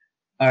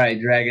All right,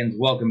 Dragons,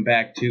 welcome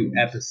back to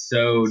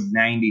episode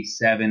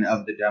 97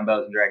 of the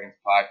Dumbbells and Dragons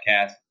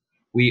podcast.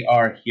 We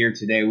are here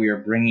today. We are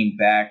bringing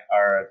back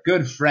our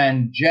good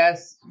friend,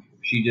 Jess.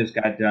 She just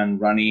got done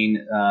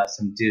running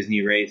some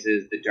Disney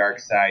races, the Dark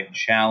Side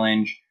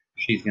Challenge.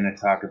 She's going to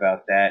talk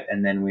about that.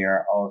 And then we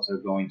are also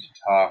going to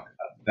talk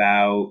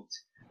about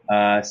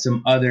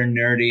some other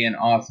nerdy and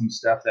awesome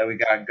stuff that we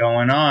got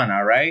going on,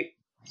 all right?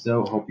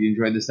 So hope you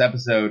enjoyed this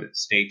episode.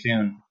 Stay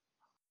tuned.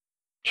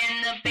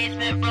 In the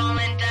basement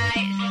rolling dice,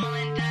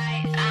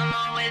 I'm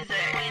a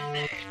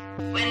wizard.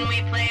 When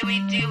we play we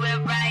do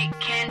it right,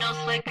 candles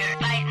flicker,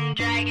 fighting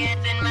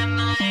dragons in my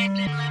mind,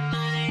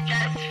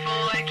 just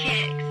for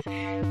kicks.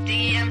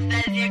 DM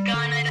says you're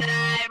gonna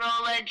die,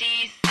 roll a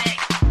d6,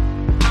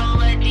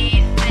 roll a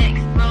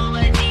d6, roll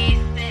a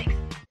d6.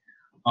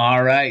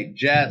 All right,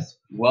 Jess,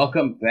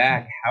 welcome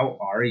back. How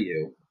are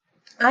you?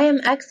 I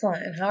am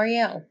excellent. How are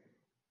you?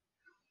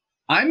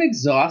 I'm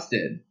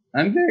exhausted.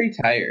 I'm very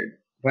tired.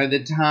 By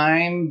the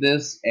time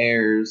this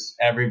airs,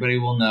 everybody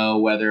will know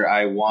whether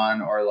I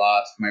won or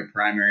lost my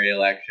primary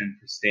election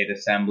for state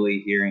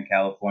assembly here in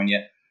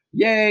California.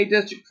 Yay,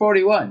 District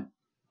 41.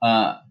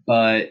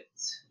 But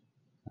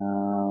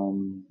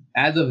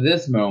as of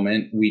this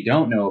moment, we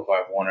don't know if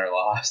I've won or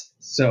lost.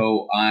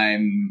 So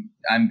I'm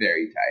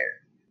very tired.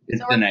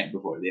 It's the night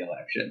before the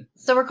election.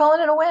 So we're calling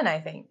it a win,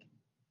 I think.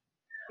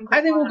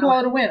 I think we'll call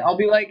it a win. I'll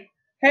be like,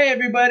 hey,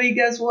 everybody,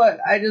 guess what?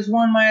 I just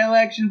won my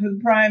election for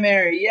the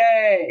primary.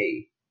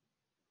 Yay!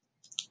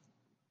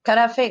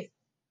 Gotta have faith.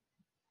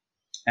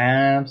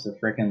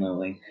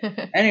 Abso-freaking-lutely.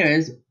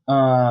 Anyways,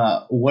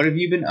 what have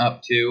you been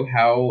up to?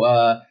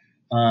 How,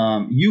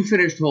 you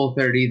finished Whole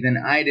 30, then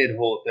I did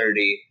Whole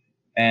 30,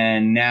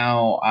 and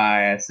now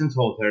since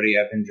Whole 30,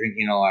 I've been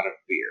drinking a lot of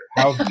beer.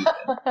 How have you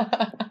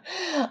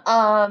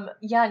been?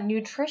 Yeah,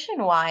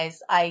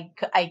 nutrition-wise, I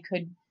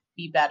could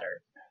be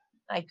better.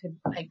 I could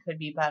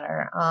be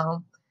better.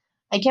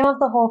 I came off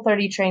the Whole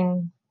 30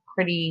 train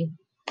pretty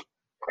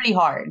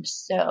hard,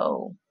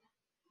 so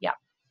yeah,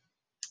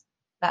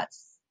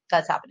 that's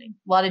happening.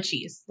 A lot of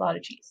cheese.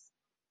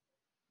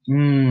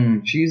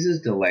 Cheese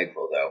is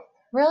delightful, though.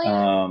 Really?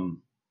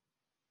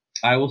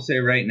 I will say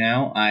right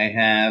now, I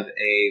have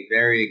a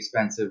very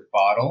expensive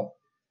bottle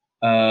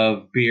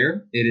of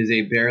beer. It is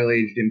a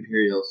barrel-aged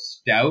Imperial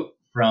Stout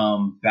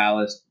from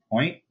Ballast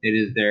Point. It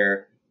is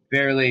their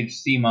barrel-aged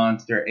Sea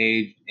Monster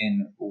aged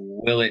in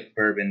Willet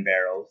bourbon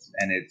barrels,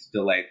 and it's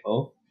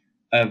delightful.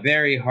 A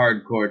very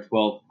hardcore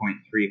 12.3%.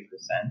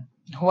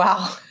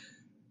 Wow.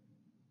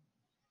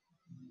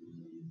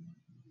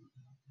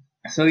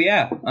 So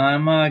yeah,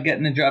 I'm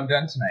getting the job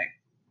done tonight.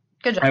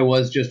 Good job.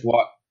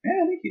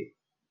 Thank you.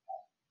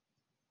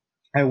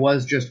 I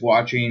was just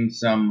watching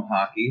some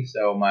hockey,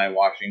 so my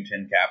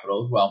Washington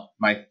Capitals,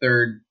 my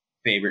third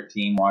favorite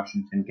team,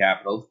 Washington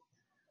Capitals,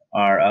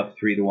 are up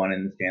 3-1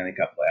 in the Stanley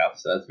Cup playoffs,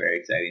 so that's very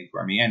exciting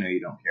for me. I know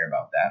you don't care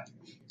about that.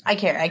 I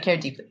care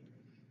deeply.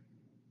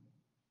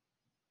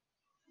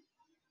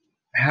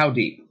 How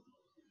deep?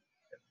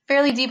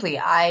 Fairly deeply.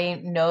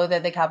 I know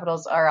that the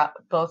Capitals are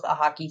both a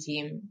hockey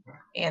team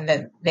and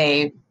that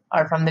they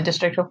are from the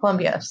District of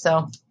Columbia,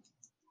 so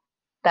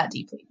that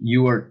deeply.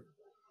 You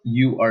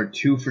are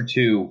 2 for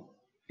 2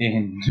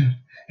 in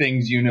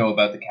things you know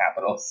about the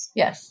Capitals.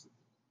 Yes.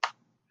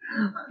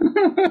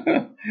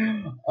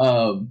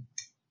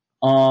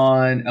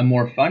 On a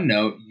more fun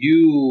note,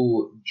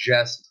 you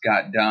just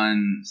got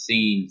done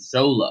seeing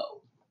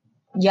Solo.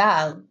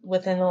 Yeah,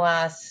 within the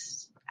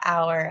last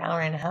hour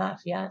and a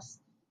half, yes.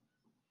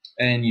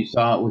 And you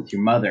saw it with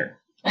your mother.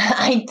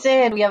 I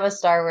did. We have a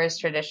Star Wars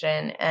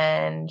tradition,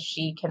 and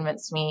she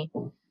convinced me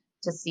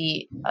to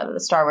see the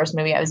Star Wars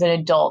movie. I was an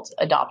adult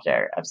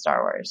adopter of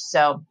Star Wars,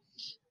 so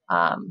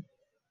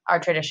our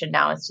tradition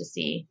now is to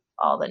see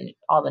all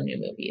the new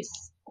movies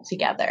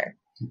together,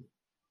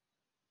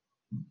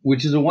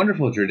 which is a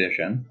wonderful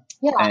tradition.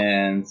 Yeah.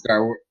 And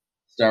Star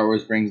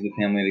Wars brings the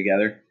family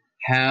together.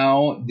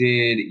 How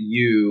did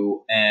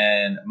you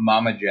and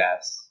Mama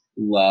Jess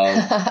love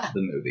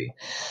the movie?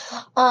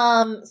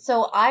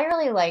 So I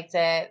really liked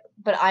it,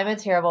 but I'm a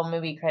terrible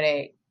movie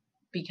critic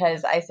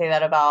because I say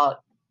that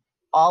about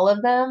all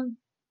of them.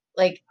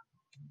 Like,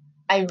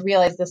 I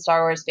realize the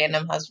Star Wars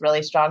fandom has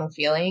really strong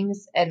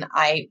feelings, and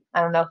I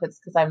don't know if it's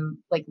because I'm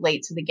like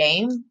late to the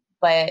game,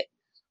 but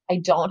I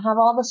don't have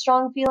all the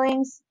strong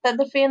feelings that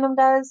the fandom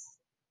does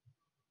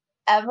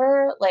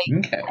ever. Like,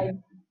 okay.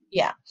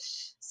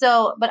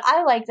 So, but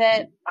I liked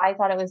it. I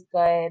thought it was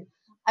good.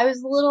 I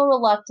was a little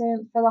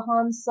reluctant for the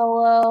Han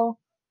Solo,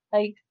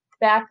 like,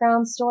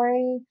 background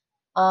story.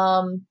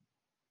 Because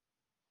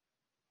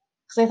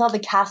I thought the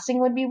casting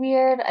would be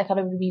weird. I thought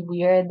it would be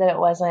weird that it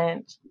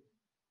wasn't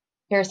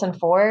Harrison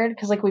Ford,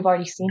 because, like, we've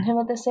already seen him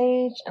at this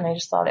age, and I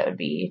just thought it would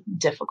be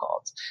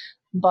difficult.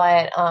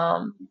 But,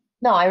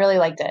 no, I really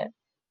liked it.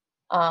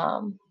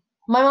 My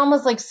mom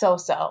was, like,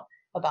 so-so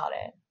about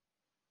it.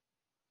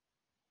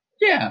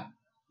 Yeah.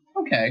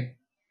 Okay.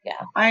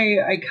 Yeah. I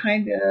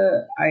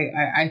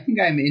think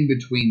I'm in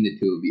between the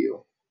two of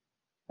you.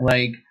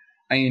 Like,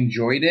 I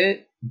enjoyed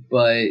it,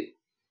 but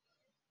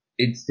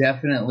it's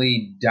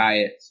definitely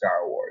diet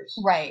Star Wars.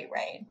 Right.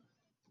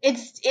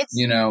 It's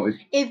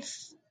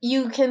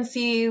you can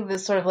see the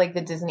sort of like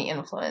the Disney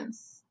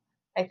influence,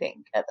 I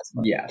think, at this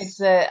point. Yes.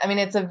 It's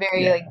a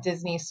very Yeah. like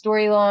Disney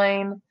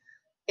storyline.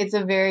 It's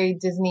a very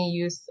Disney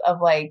use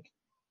of like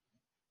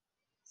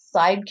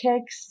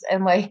sidekicks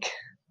and like,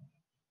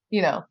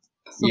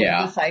 some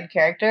Yeah. of the side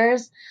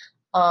characters.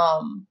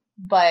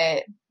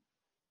 But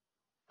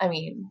I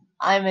mean,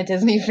 I'm a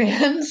Disney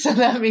fan, so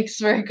that makes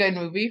for a good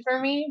movie for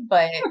me,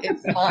 but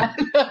it's not.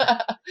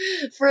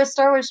 For a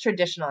Star Wars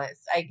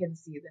traditionalist, I can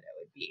see that it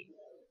would be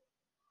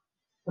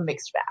a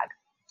mixed bag.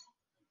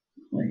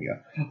 There you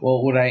go.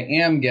 Well, what I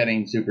am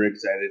getting super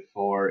excited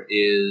for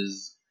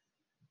is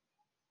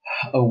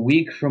a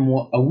week from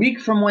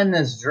when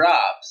this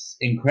drops,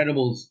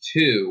 Incredibles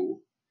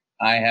 2,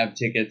 I have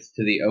tickets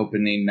to the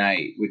opening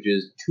night, which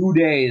is 2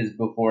 days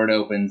before it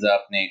opens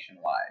up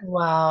nationwide.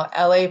 Wow,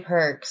 LA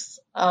perks.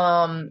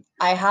 I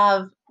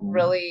have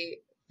really,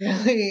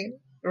 really,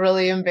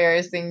 really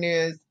embarrassing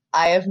news.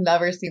 I have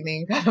never seen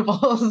The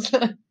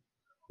Incredibles.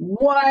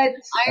 What?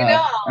 I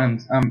know.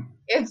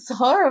 It's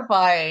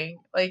horrifying.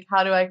 Like,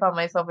 how do I call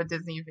myself a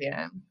Disney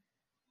fan?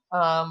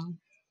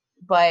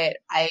 But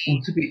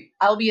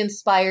I'll be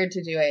inspired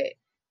to do it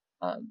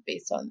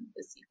based on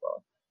the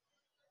sequel.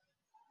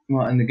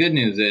 Well, and the good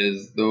news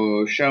is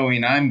the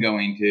showing I'm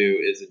going to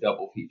is a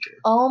double feature.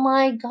 Oh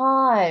my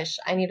gosh,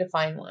 I need to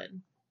find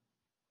one.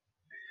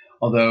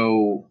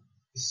 Although,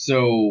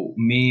 so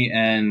me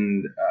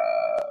and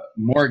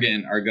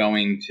Morgan are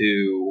going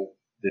to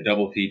the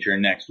double feature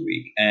next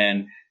week,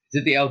 and it's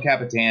at the El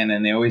Capitan,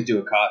 and they always do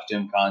a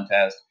costume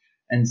contest,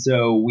 and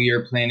so we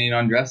are planning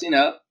on dressing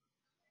up,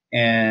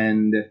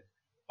 and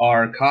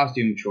our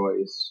costume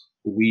choice,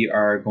 we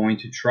are going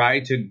to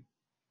try to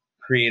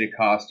create a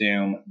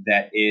costume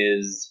that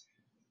is,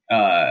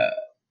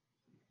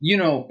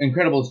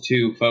 Incredibles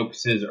 2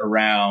 focuses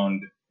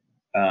around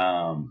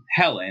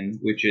Helen,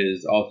 which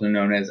is also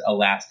known as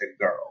Elastic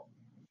Girl,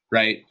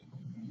 right?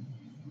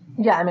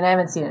 Yeah, I mean, I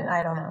haven't seen it.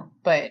 I don't know,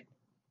 but...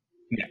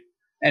 Yeah.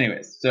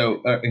 Anyways,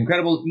 so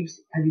Incredibles,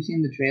 have you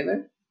seen the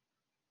trailer?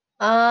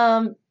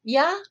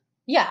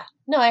 Yeah.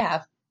 No, I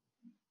have.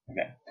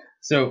 Okay.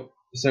 So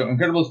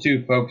Incredibles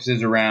 2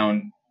 focuses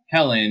around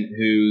Helen,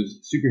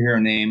 whose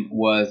superhero name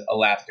was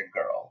Elastic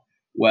Girl.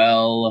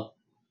 Well,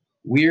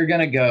 we're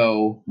gonna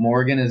go.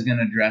 Morgan is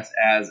gonna dress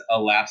as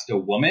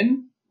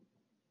Elasti-Woman,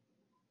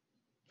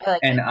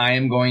 and I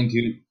am going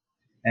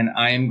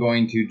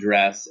to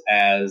dress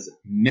as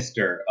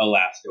Mr.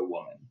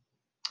 Elasti-Woman.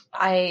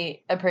 I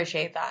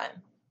appreciate that.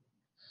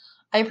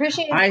 I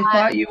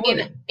thought you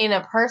would. In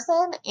a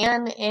person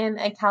and in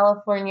a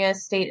California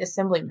state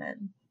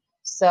assemblyman.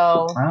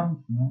 So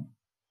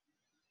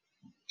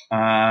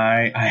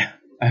I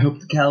hope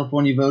the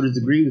California voters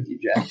agree with you,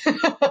 Jeff.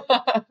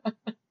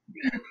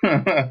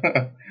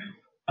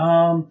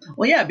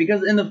 Well, yeah,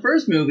 because in the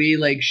first movie,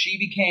 like, she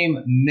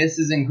became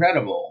Mrs.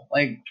 Incredible.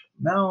 Like,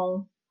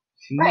 no,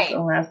 she's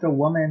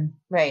Elasti-Woman.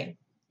 Right.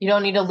 You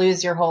don't need to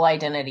lose your whole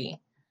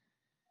identity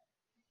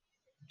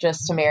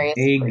just to marry a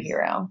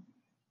superhero.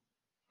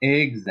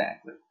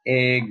 Exactly.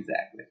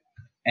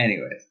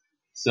 Anyways,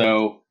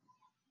 so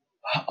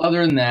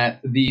other than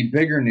that, the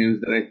bigger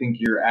news that I think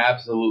you're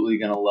absolutely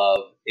going to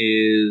love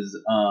is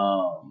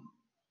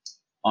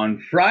on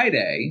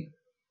Friday,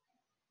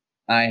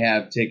 I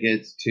have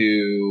tickets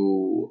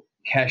to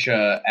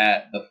Kesha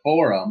at the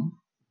Forum.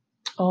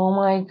 Oh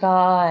my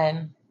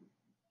God.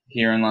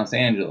 Here in Los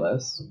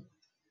Angeles.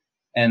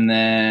 And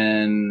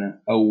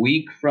then a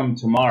week from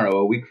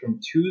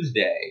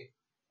Tuesday,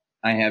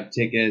 I have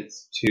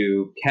tickets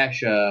to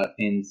Kesha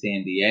in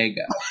San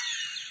Diego.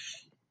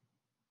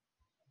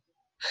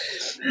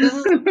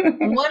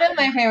 One of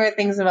my favorite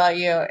things about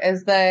you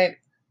is that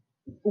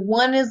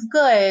one is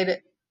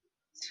good,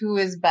 two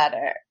is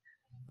better.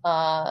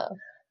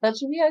 That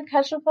should be a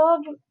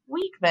Kesha-filled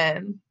week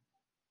then.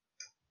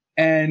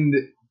 And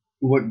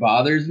what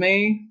bothers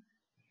me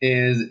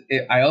is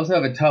I also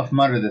have a Tough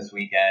Mudder this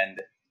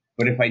weekend,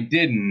 but if I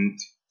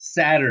didn't,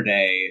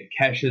 Saturday,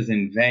 Kesha's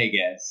in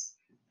Vegas,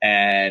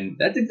 and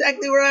that's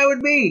exactly where I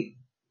would be.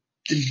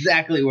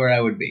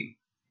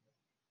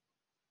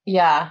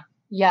 Yeah.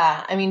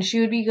 I mean, she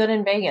would be good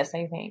in Vegas,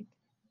 I think.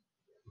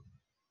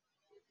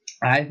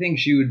 I think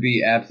she would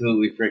be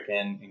absolutely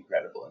freaking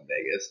incredible in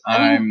Vegas.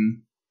 I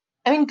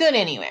mean, good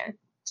anywhere,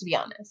 to be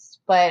honest.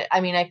 But, I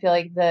mean, I feel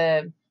like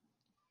the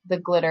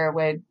glitter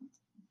would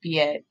be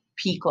at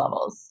peak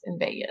levels in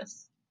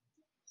Vegas.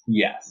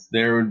 Yes,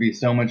 there would be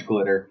so much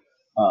glitter.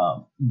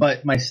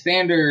 But my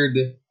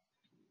standard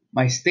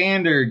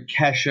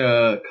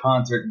Kesha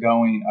concert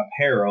going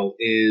apparel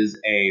is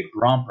a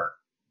bromper.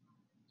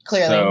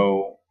 Clearly.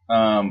 So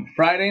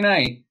Friday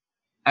night,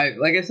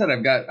 like I said,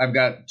 I've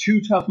got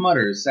two Tough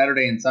Mudders,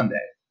 Saturday and Sunday.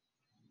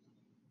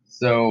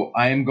 So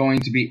I am going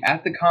to be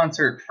at the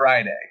concert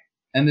Friday,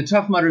 and the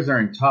Tough Mudders are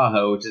in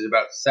Tahoe, which is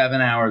about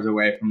 7 hours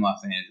away from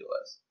Los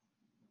Angeles.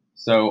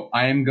 So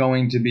I am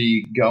going to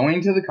be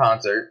going to the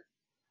concert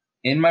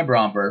in my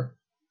bromper.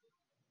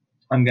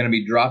 I'm going to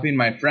be dropping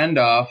my friend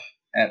off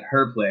at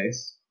her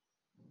place.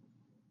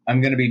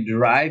 I'm going to be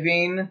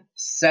driving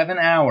 7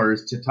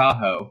 hours to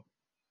Tahoe,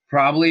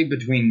 probably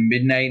between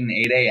midnight and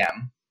 8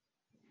 a.m.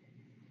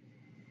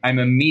 I'm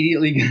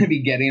immediately going to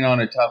be getting on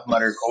a Tough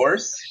Mudder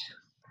course.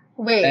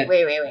 Wait.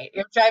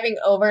 You're driving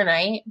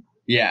overnight?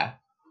 Yeah.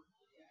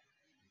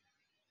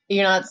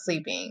 You're not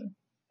sleeping?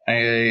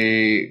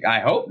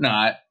 I hope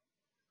not.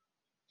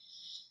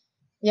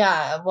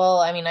 Yeah, well,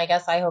 I mean, I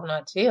guess I hope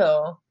not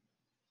too.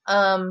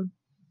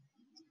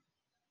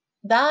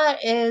 That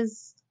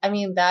is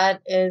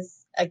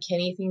a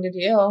Kenny thing to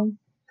do,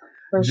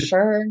 for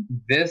sure.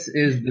 This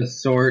is the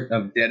sort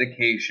of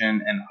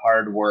dedication and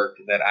hard work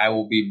that I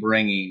will be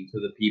bringing to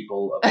the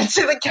people of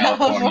To the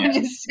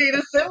California State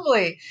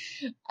Assembly.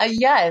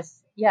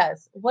 Yes.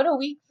 What a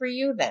week for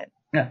you then.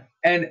 Yeah.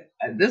 And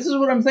this is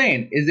what I'm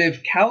saying, is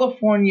if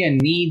California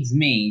needs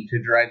me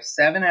to drive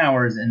 7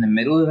 hours in the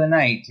middle of the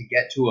night to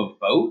get to a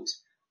vote,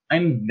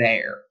 I'm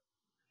there.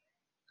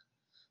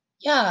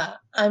 Yeah,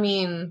 I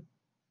mean,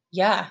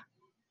 yeah,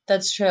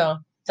 that's true.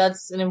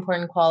 That's an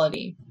important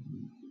quality.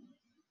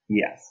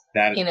 Yes,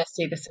 that in a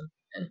state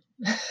assemblyman.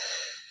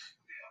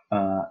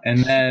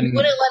 And then You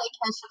wouldn't let a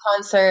Kesha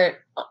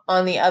concert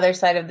on the other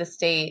side of the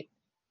state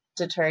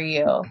deter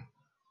you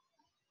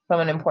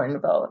from an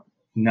important vote.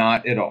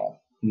 Not at all.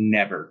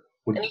 Never.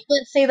 And you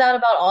could say that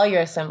about all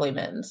your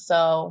assemblymen,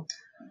 so...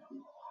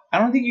 I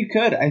don't think you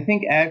could. I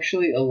think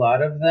actually a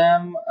lot of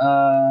them...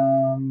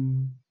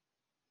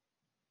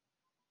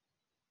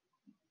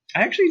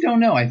 I actually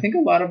don't know. I think a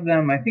lot of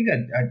them... I think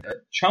a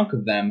chunk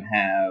of them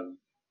have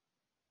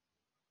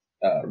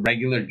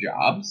regular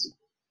jobs.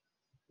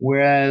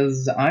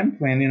 Whereas I'm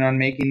planning on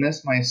making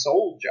this my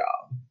sole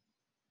job.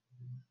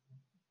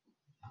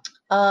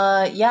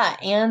 Yeah,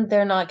 and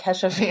they're not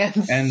Kesha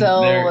fans, And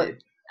so...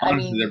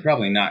 honestly, they're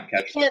probably not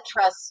Kesha.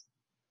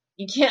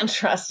 You can't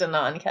trust a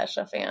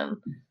non-Kesha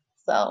fan,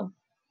 so...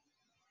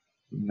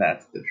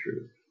 That's the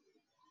truth.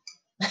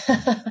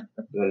 That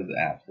is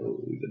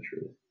absolutely the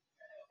truth.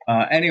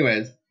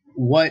 Anyways,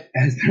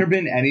 has there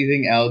been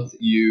anything else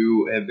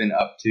you have been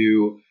up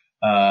to,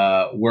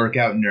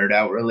 workout, nerd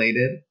out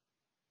related?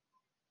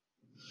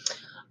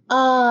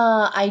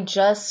 I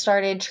just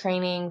started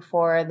training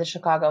for the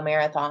Chicago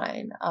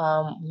Marathon.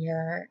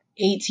 We're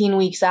 18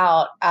 weeks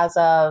out as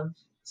of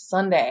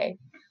Sunday.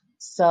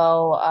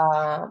 So,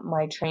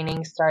 my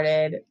training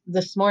started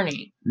this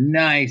morning.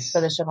 Nice. For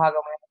the Chicago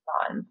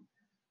Marathon.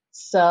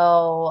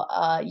 So,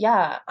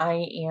 yeah,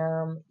 I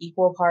am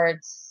equal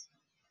parts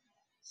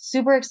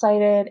super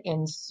excited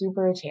and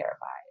super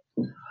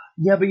terrified.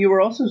 Yeah, but you were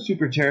also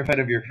super terrified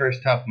of your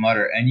first Tough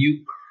Mudder, and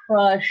you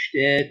crushed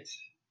it.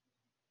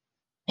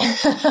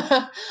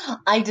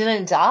 I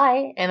didn't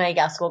die, and I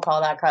guess we'll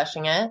call that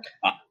crushing it.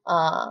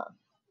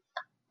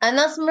 And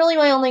that's really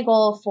my only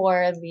goal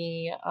for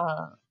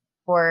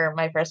for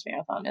my first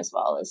marathon as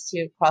well, is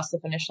to cross the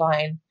finish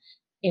line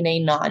in a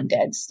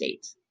non-dead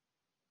state.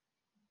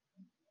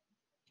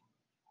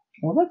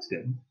 Well, that's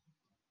good.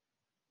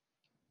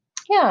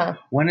 Yeah.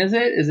 When is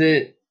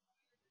it?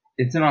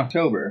 It's in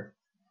October.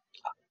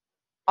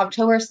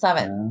 October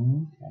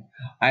 7th. Okay.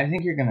 I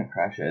think you're going to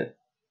crush it.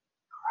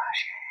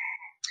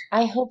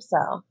 I hope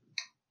so.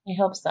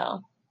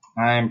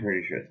 I'm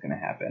pretty sure it's going to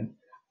happen.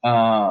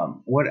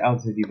 What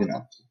else have you been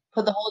up to?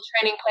 Put the whole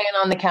training plan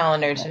on the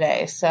calendar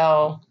today,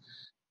 so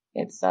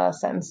it's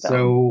set in stone.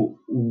 So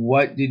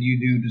what did you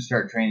do to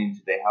start training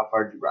today? How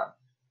far did you run?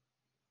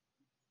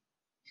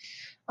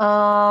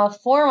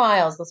 4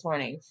 miles this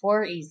morning.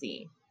 4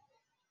 easy.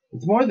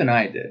 It's more than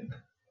I did.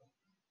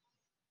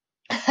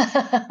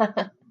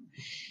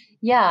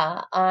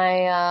 Yeah,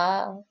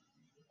 I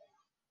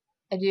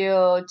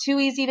do 2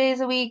 easy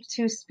days a week,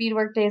 2 speed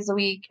work days a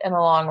week, and a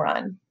long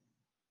run.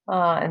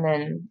 And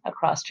then a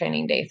cross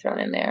training day thrown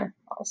in there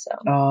also.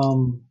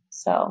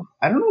 So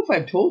I don't know if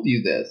I've told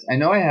you this. I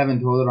know I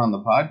haven't told it on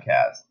the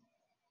podcast.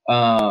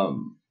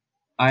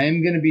 I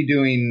am going to be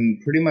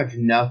doing pretty much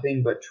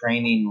nothing but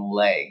training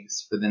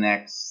legs for the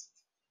next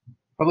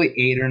probably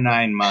 8 or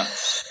 9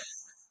 months.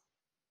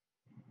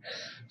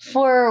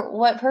 For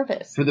what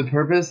purpose? For the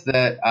purpose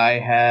that I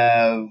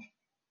have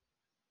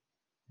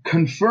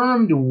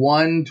confirmed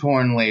 1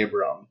 torn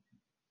labrum,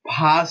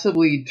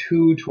 possibly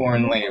 2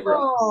 torn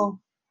labrums. Oh.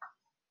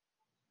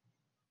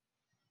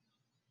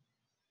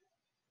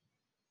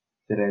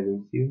 Did I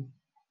lose you?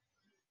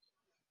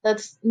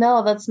 That's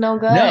no good.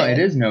 No, it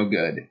is no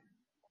good.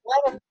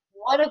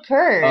 What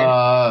occurred?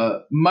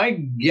 My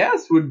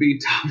guess would be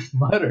Tough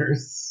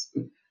Mudders.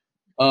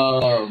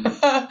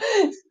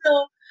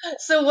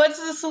 So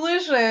what's the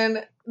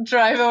solution?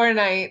 Drive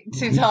overnight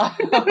to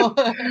Tahoe.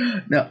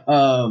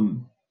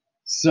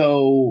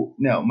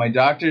 No, my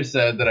doctor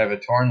said that I have a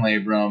torn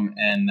labrum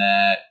and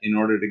that in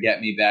order to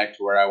get me back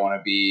to where I want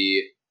to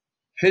be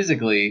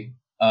physically,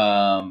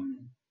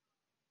 I'm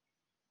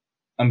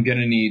going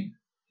to need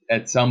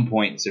at some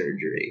point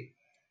surgery.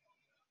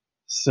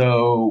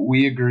 So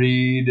we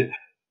agreed.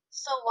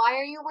 So why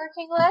are you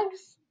working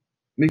legs?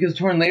 Because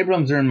torn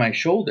labrums are in my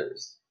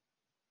shoulders.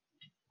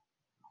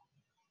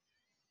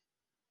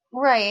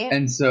 Right.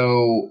 And so...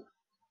 Oh,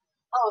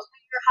 so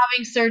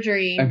having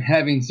surgery. I'm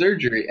having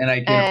surgery, and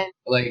I can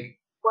like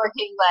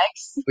working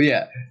legs.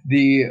 Yeah,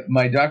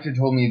 my doctor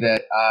told me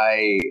that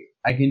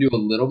I can do a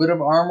little bit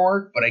of arm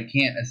work, but I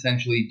can't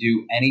essentially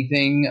do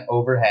anything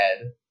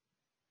overhead.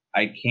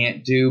 I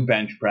can't do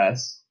bench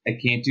press. I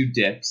can't do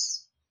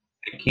dips.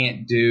 I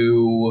can't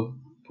do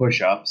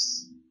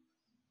push-ups.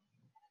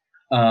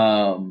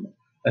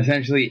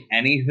 Essentially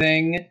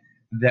anything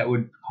that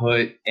would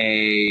put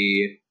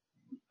a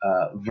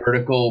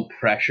vertical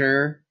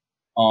pressure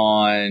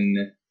on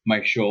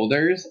my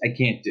shoulders, I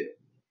can't do.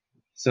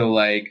 So,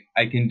 like,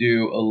 I can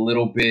do a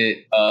little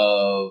bit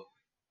of,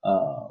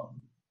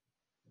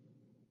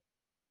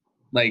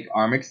 like,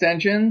 arm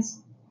extensions,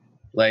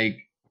 like,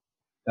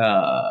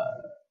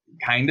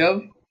 kind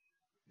of,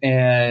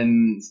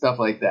 and stuff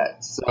like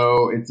that.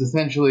 So, it's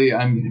essentially,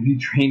 I'm going to be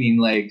training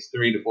legs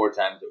 3 to 4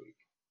 times a week.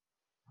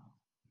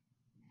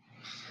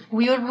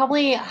 We would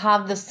probably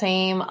have the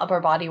same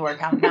upper body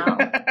workout now.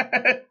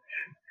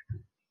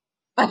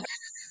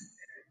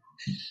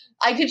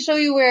 I could show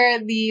you where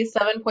the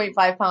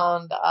 7.5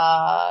 pound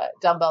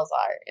dumbbells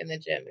are in the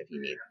gym if you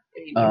need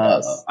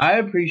those. I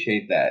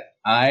appreciate that.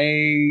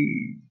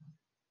 I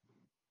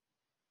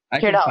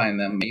can find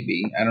them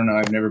maybe. I don't know.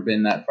 I've never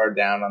been that far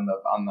down on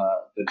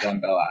the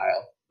dumbbell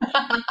aisle.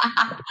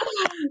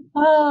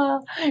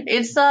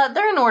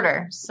 They're in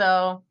order,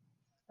 so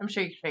I'm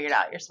sure you can figure it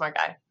out. You're a smart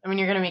guy. I mean,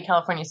 you're going to be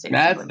California State.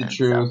 That's the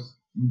truth. So.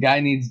 Guy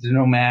needs to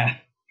know math.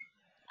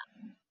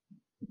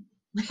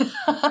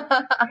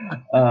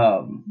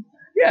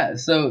 Yeah,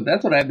 so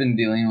that's what I've been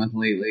dealing with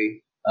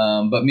lately.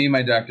 But me and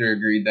my doctor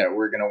agreed that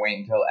we're going to wait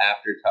until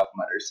after Tough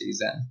Mudder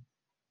season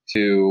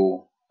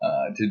to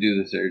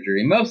do the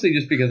surgery. Mostly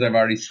just because I've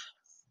already.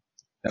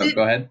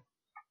 Go ahead.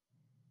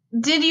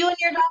 Did you and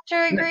your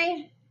doctor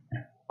agree,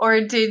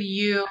 or did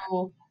you?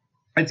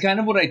 It's kind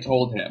of what I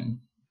told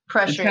him.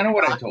 It's kind of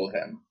what I told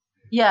him.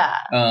 Yeah.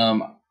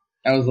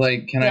 I was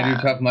like, "Can I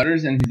do Tough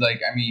Mudders?" And he's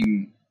like, "I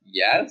mean,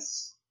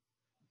 yes."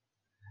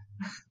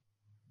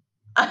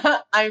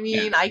 I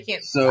mean, I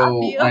can't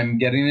stop you. So I'm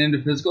getting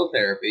into physical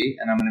therapy,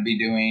 and I'm going to be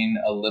doing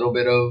a little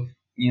bit of,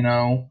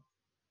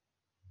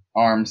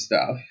 arm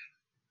stuff,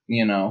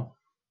 Yeah.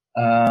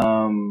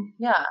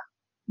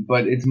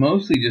 But it's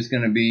mostly just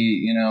going to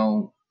be,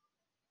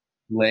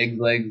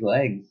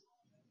 legs.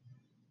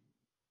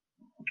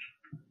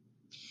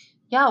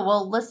 Yeah,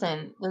 well,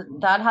 listen,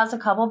 that has a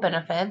couple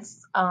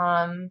benefits.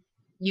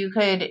 You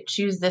could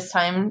choose this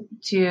time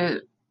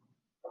to,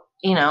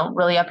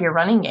 really up your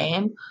running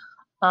game.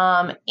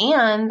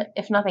 And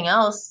if nothing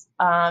else,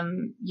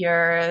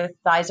 your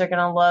thighs are going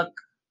to look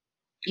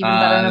even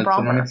better in a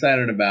Bronco. That's what I'm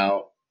excited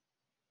about.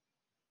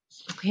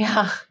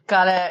 Yeah,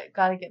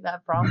 gotta get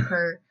that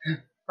Bronco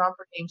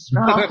game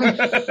strong.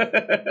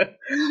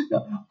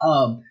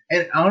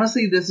 And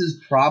honestly, this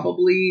is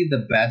probably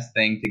the best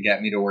thing to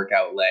get me to work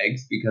out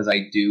legs because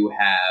I do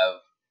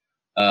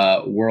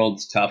have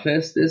World's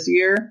Toughest this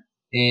year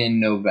in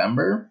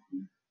November.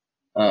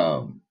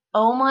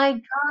 Oh my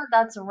God,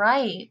 that's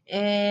right.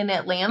 In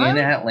Atlanta? In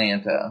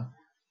Atlanta.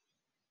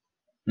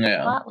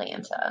 Yeah.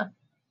 Atlanta.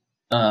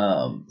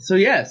 So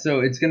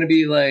it's gonna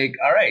be like,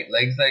 all right,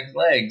 legs,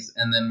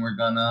 and then we're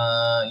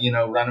gonna,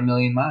 run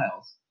 1,000,000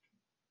 miles.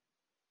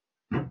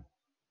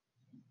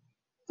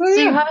 So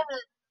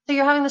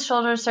you're having the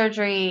shoulder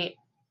surgery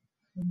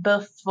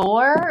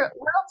before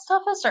World's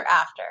Toughest or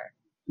after?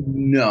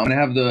 No, I'm gonna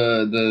have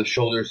the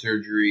shoulder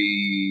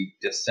surgery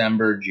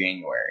December,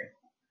 January.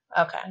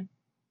 Okay.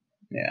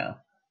 Yeah.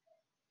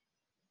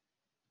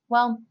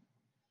 Well,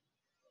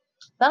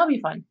 that'll be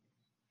fun.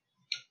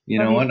 You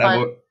know what?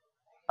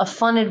 A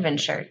fun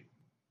adventure.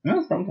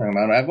 That's what I'm talking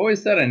about. I've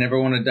always said I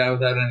never want to die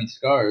without any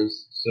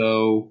scars.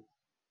 So,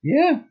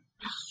 yeah.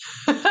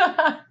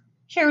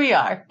 Here we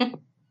are.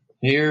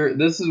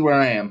 This is where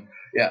I am.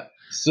 Yeah.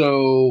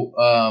 So,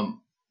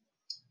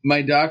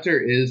 my doctor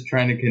is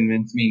trying to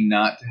convince me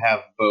not to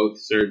have both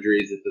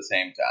surgeries at the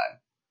same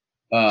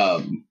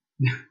time.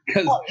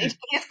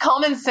 Is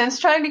common sense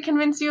trying to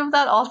convince you of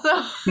that also?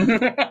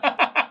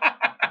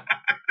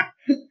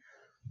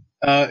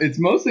 It's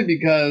mostly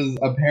because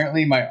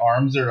apparently my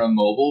arms are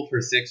immobile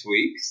for 6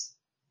 weeks.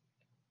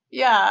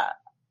 Yeah.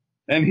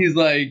 And he's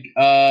like,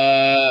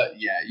 yeah,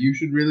 you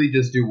should really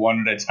just do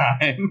one at a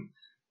time.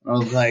 I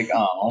was like,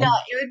 oh. No,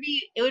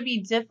 it would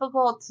be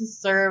difficult to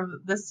serve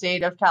the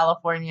state of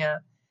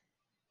California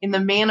in the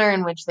manner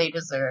in which they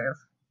deserve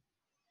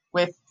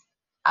with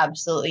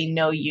absolutely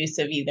no use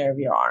of either of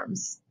your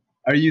arms.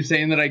 Are you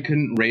saying that I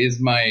couldn't raise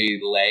my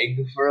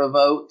leg for a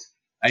vote?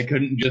 I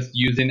couldn't just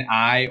use an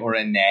aye or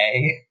a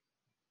nay?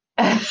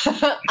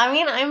 I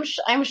mean,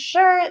 I'm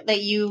sure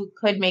that you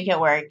could make it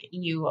work.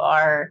 You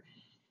are,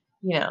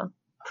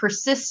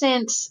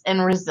 persistent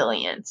and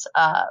resilient.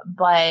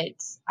 But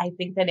I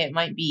think that it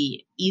might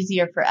be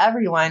easier for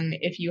everyone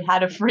if you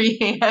had a free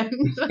hand.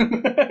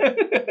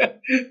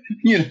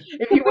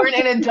 If you weren't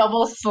in a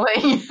double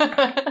sling.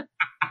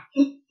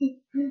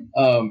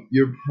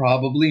 You're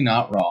probably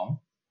not wrong.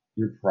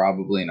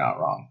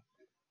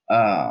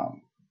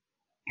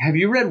 Have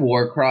you read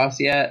Warcross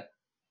yet?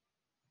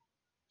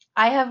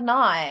 I have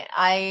not.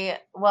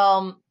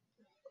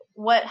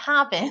 What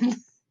happened?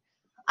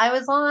 I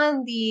was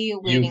on the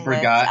waiting list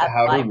forgot at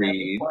how the to library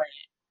read. for it.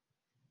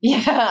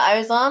 Yeah, I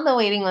was on the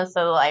waiting list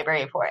of the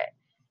library for it.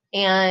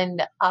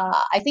 And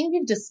I think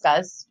we've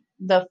discussed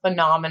the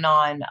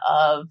phenomenon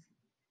of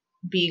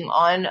being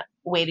on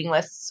waiting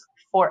lists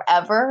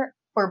forever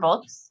for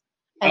books,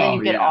 and then Oh,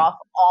 you get yeah. off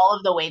all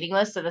of the waiting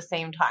lists at the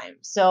same time.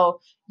 So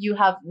you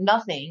have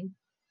nothing,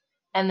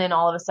 and then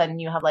all of a sudden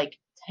you have like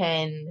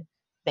 10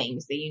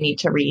 things that you need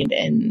to read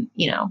in,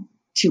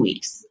 2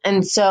 weeks.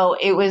 And so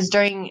it was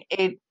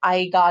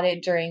I got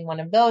it during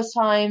one of those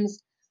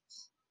times.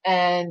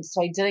 And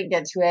so I didn't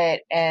get to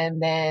it. And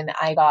then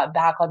I got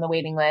back on the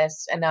waiting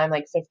list, and now I'm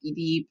like 50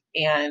 deep,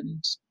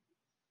 and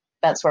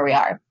that's where we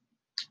are.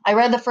 I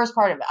read the first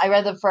part of it. I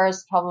read the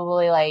first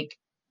probably like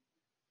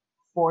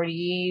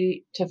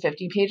 40 to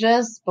 50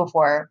 pages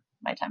before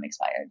my time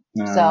expired.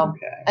 So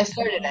Okay. I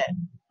started it,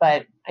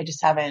 but I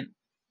just haven't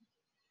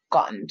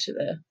gotten to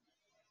the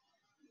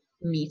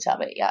meat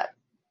of it yet.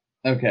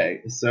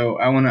 Okay, so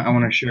I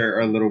wanna share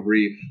a little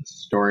brief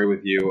story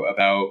with you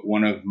about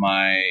one of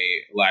my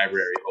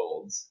library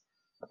holds.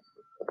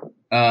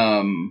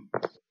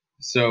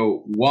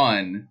 So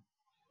one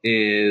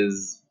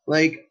is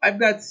like I've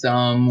got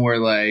some where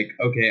like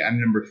okay, I'm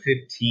number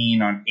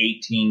 15 on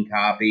 18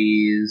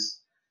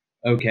 copies.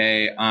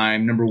 Okay,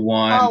 I'm number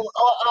 1.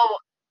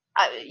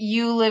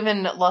 You live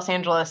in Los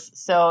Angeles,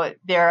 so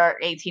there are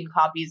 18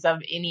 copies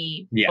of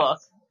any book.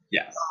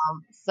 Yes.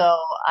 So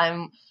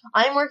I'm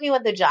working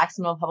with the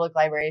Jacksonville Public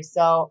Library,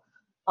 so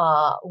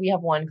we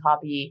have one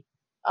copy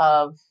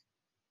of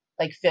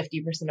like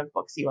 50% of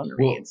books you want to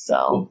read.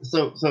 So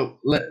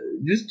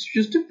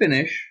just to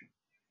finish,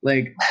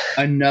 like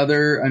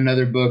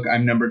another book,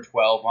 I'm number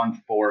 12 on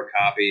 4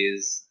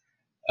 copies.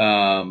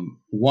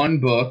 One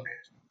book,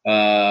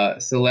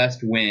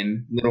 Celeste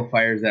Wynn, Little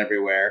Fires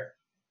Everywhere.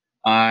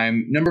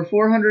 I'm number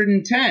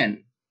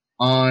 410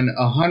 on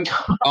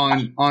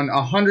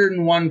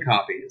 101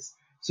 copies.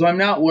 So I'm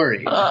not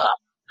worried.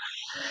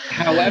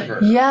 However,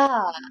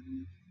 yeah,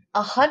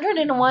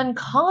 101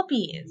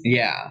 copies.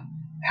 Yeah.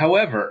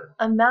 However,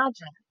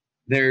 Imagine.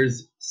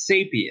 there's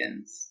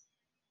Sapiens.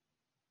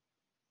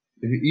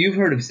 You've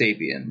heard of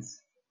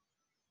Sapiens.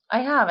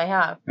 I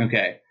have.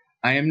 Okay.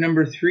 I am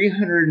number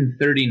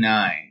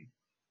 339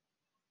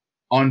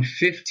 on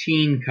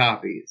 15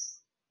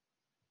 copies.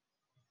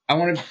 So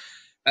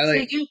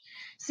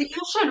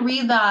you should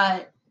read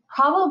that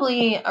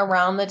probably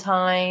around the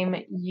time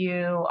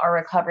you are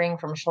recovering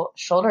from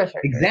shoulder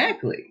surgery.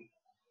 Exactly.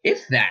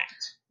 If that.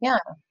 Yeah.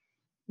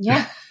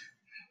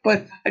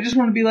 But I just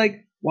want to be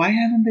like, why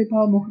haven't they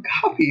bought more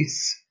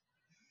copies?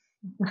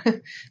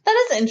 That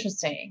is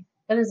interesting.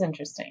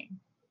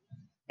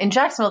 In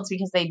Jacksonville, it's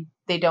because they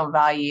don't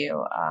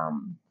value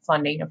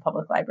funding of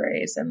public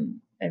libraries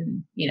and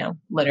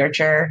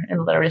literature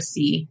and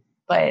literacy.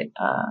 But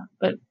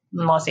in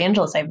Los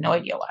Angeles, I have no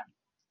idea why.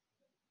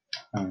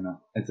 I don't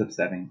know. It's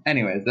upsetting.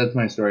 Anyways, that's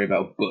my story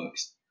about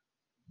books.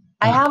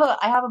 I have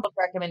a book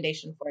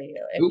recommendation for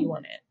you if you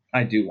want it.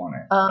 I do want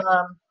it.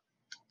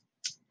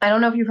 I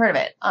don't know if you've heard of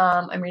it.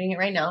 I'm reading it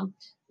right now.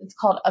 It's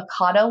called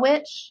Akata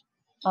Witch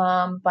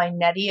by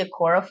Nnedi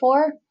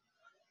Okorafor.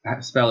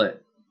 Spell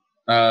it.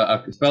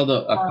 Spell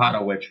the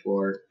Akata Witch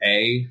for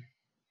A.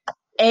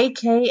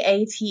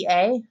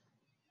 Akata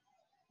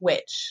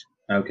Witch.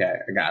 Okay,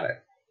 I got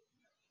it.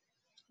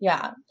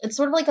 Yeah, it's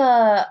sort of like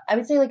I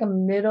would say like a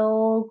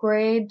middle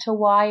grade to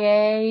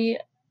YA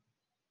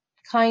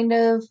kind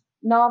of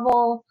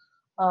novel.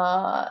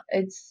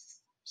 It's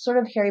sort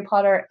of Harry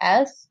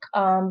Potter-esque,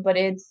 but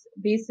it's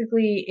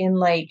basically in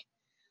like,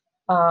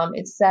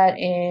 it's set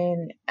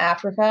in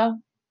Africa,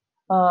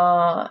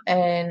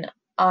 and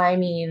I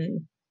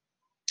mean,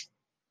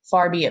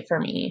 far be it for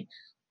me,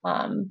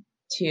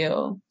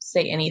 to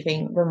say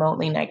anything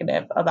remotely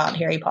negative about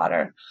Harry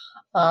Potter.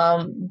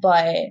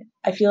 But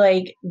I feel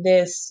like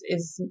this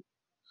is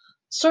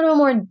sort of a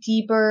more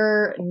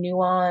deeper,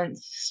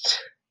 nuanced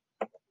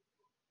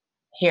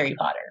Harry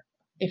Potter.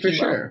 For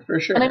sure.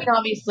 And I mean,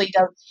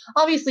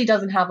 obviously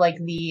doesn't have like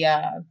the,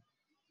 I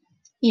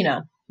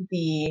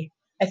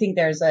think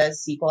there's a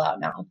sequel out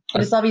now,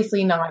 but it's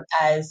obviously not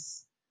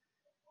as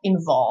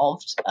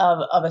involved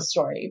of a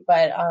story,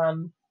 but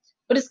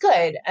it's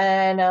good.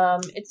 And,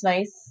 it's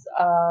nice,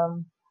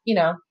 to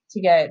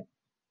get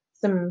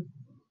some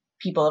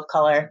people of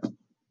color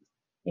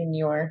in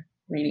your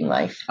reading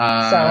life.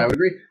 I would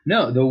agree.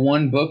 No, the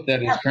one book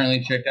that is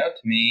currently checked out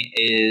to me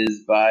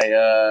is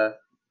by,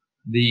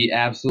 the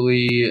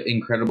absolutely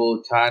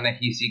incredible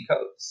Ta-Nehisi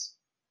Coates.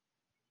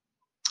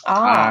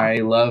 I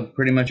love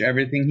pretty much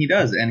everything he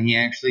does, and he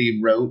actually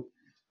wrote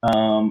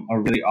a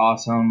really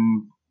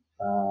awesome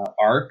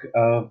arc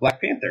of Black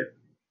Panther.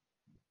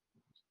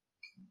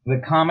 The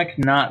comic,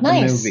 not the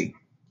movie.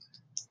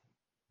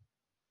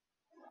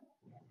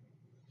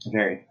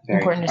 Very, very.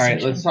 Important All right,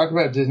 let's talk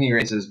about Disney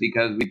races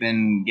because we've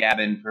been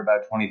gabbing for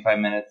about 25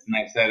 minutes, and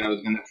I said I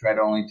was going to try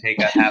to only take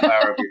a half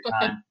hour of your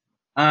time.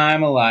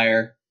 I'm a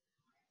liar.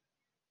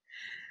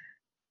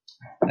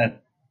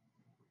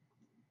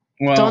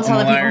 Well, Don't tell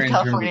I'm a the people liar of in terms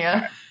of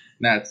California. time.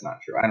 That's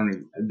not true. I don't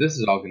even. This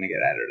is all going to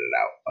get edited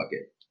out. Fuck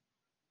it.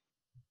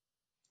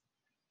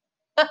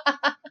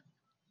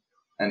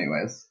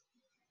 Anyways,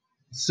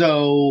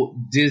 so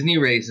Disney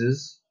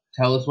races.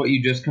 Tell us what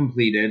you just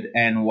completed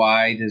and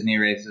why Disney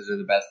races are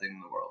the best thing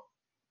in the world.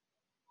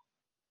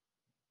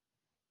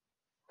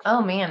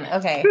 Oh man,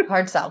 okay,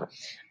 hard sell.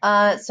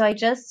 So I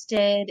just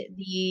did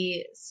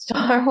the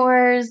Star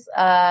Wars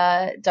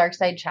Dark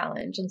Side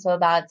Challenge, and so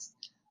that's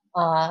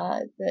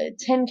the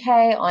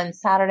 10K on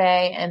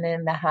Saturday and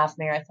then the half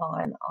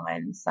marathon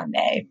on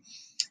Sunday.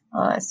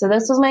 So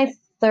this was my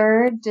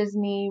third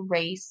Disney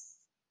race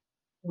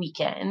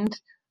weekend.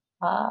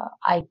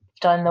 I've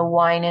done the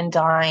Wine and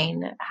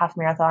Dine half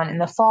marathon in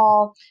the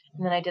fall,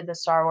 and then I did the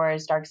Star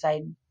Wars Dark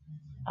Side,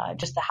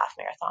 just the half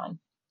marathon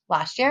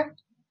last year.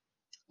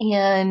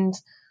 And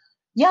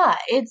yeah,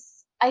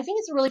 I think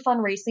it's a really fun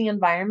racing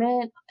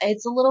environment.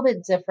 It's a little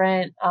bit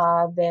different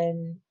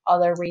than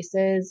other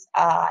races.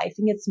 I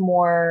think it's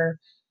more,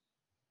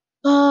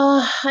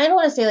 I don't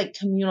want to say like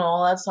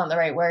communal, that's not the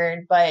right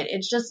word, but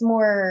it's just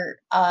more,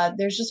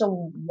 there's just a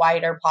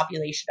wider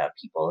population of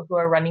people who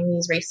are running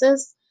these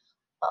races.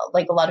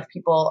 Like a lot of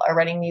people are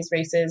running these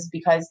races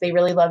because they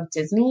really love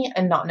Disney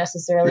and not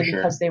necessarily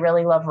because they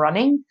really love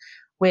running,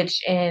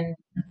 which in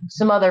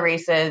some other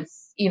races,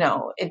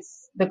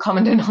 it's the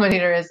common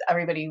denominator is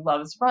everybody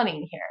loves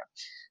running here.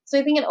 So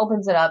I think it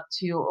opens it up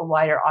to a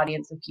wider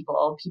audience of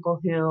people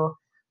who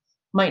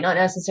might not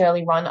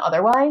necessarily run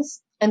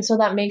otherwise. And so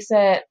that makes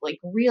it like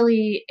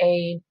really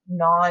a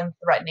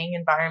non-threatening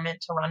environment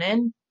to run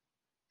in.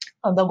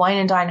 The Wine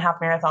and Dine half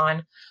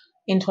marathon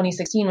in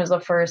 2016 was the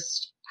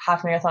first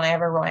half marathon I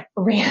ever ran.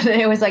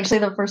 It was actually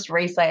the first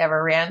race I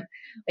ever ran.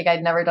 Like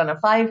I'd never done a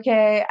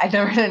 5K. I'd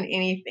never done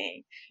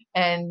anything.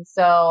 And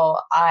so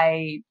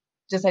I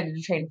decided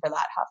to train for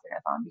that half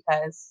marathon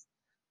because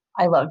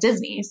I love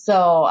Disney.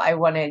 So I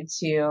wanted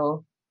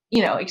to,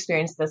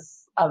 experience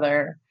this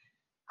other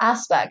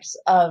aspects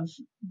of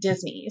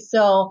Disney.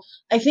 So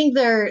I think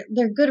they're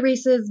good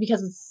races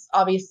because it's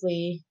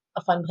obviously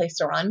a fun place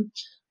to run.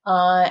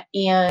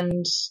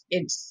 And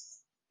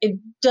it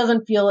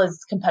doesn't feel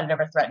as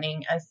competitive or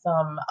threatening as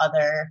some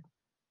other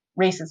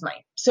races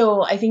might.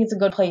 So I think it's a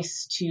good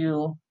place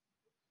to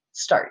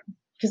start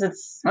because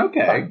it's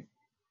okay. fun.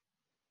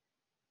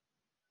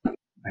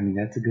 I mean,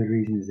 that's a good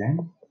reason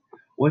then.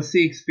 What's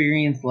the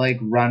experience like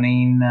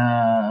running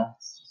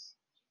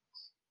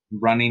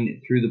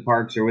through the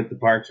parks or with the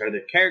parks? Are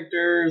there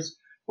characters?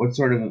 What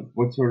sort of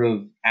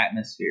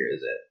atmosphere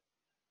is it?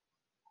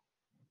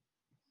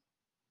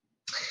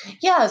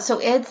 Yeah, so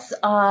it's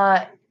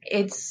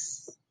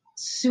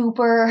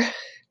super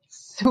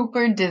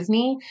super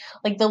Disney.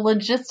 Like the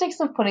logistics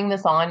of putting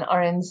this on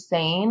are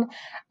insane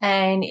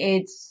and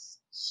it's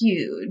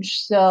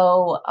huge.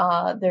 So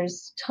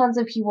there's tons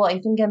of people. I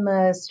think in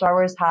the Star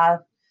Wars half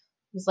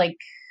there's like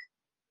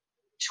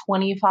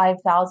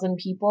 25,000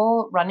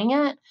 people running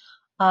it.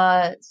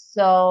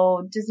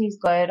 So Disney's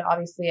good,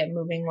 obviously, at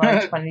moving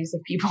large quantities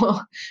of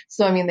people.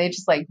 So, I mean, they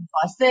just like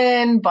bus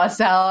in,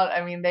 bus out.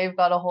 I mean, they've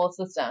got a whole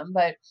system,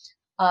 but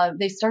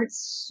they start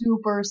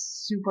super,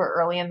 super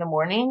early in the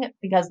morning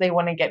because they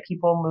want to get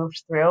people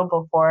moved through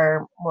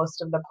before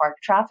most of the park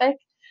traffic.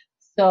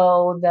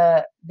 So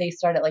they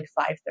start at like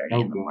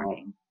 5:30 in the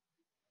morning.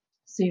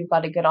 So you've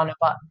got to get on a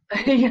bus.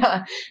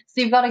 Yeah.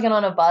 So you've got to get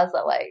on a bus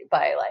at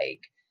by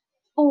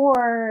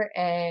 4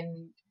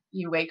 and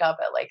you wake up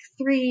at like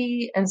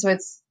 3. And so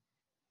it's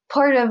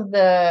part of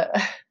the,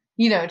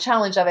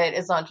 challenge of it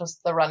is not just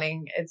the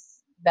running.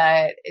 It's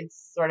that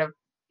it's sort of,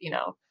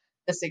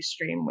 this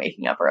extreme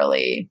waking up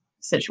early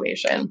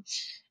situation.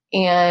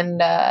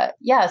 And,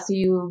 so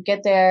you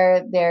get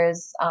there,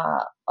 there's,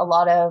 a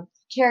lot of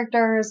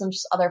characters and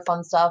just other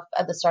fun stuff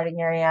at the starting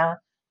area,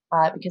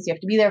 because you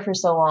have to be there for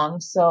so long.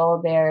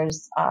 So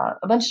there's,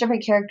 a bunch of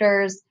different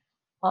characters,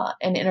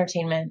 and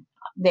entertainment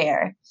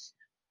there.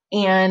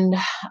 And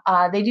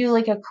they do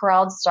like a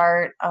crowd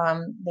start.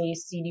 They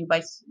seed you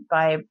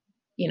by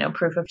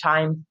proof of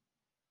time,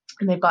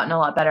 and they've gotten a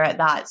lot better at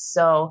that.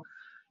 So,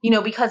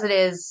 because it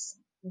is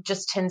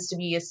just tends to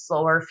be a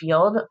slower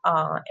field,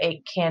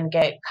 it can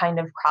get kind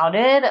of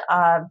crowded.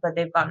 But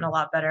they've gotten a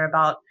lot better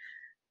about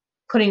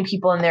putting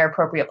people in their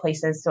appropriate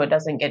places so it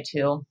doesn't get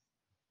too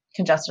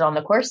congested on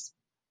the course.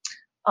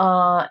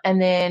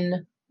 And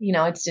then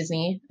it's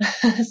Disney,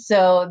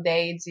 so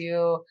they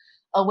do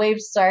a wave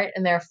start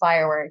and there are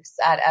fireworks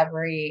at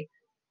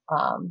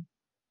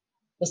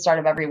the start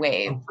of every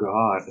wave. Oh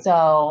God!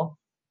 So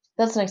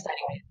that's an exciting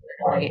way to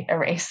start a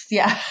race.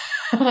 Yeah.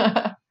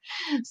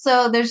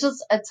 So there's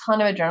just a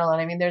ton of adrenaline.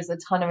 I mean, there's a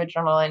ton of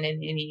adrenaline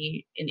in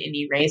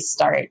any race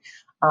start,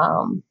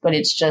 but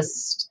it's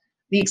just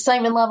the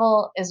excitement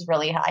level is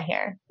really high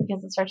here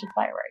because it starts with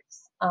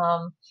fireworks.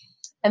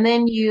 And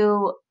then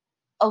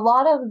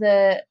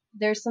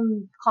there's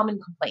some common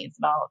complaints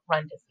about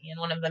Run Disney, and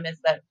one of them is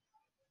that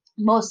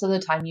most of the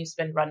time you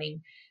spend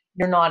running,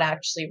 you're not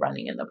actually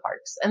running in the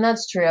parks. And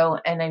that's true.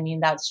 And I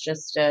mean, that's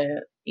just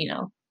a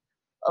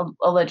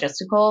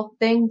logistical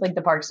thing. Like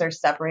the parks are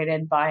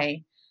separated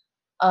by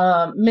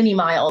many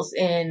miles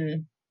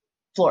in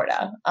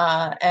Florida.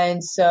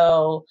 And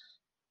so,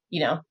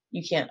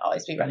 you can't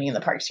always be running in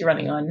the parks. You're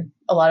running on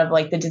a lot of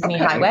like the Disney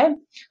highway.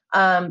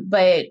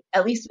 But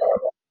at least,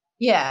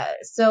 yeah.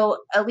 So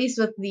at least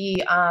with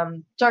the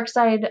dark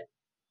side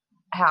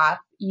half,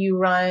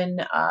 you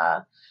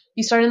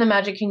start in the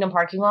Magic Kingdom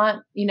parking lot.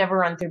 You never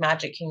run through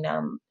Magic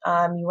Kingdom.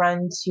 You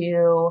run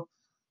to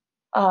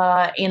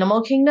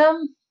Animal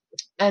Kingdom,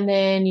 and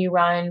then you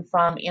run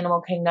from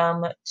Animal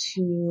Kingdom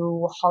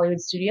to Hollywood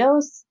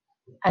Studios,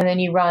 and then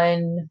you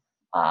run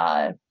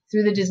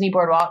through the Disney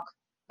Boardwalk,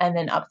 and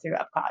then up through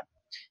Epcot,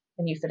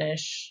 and you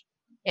finish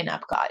in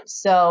Epcot.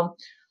 So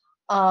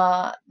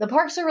the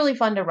parks are really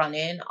fun to run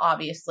in,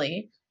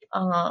 obviously,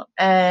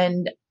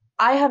 and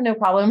I have no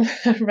problem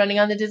running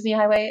on the Disney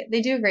Highway.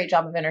 They do a great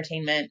job of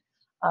entertainment.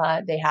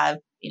 They have,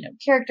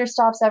 character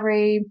stops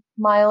every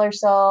mile or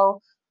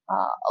so,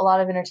 a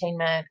lot of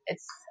entertainment.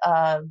 It's,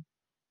 a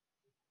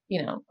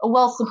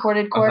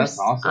well-supported course.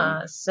 Oh, that's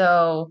awesome.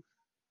 So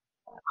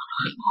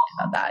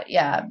about that,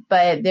 yeah.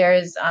 But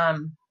there's, I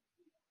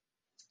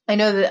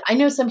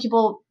know some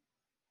people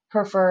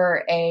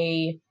prefer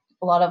a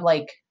lot of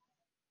like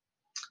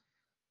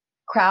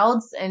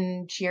crowds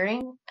and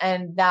cheering,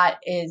 and that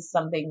is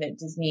something that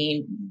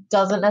Disney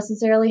doesn't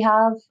necessarily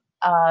have,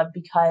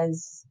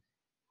 because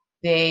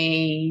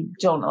they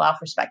don't allow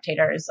for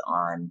spectators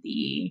on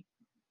the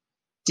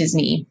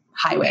Disney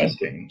highway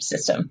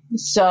system.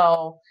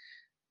 So,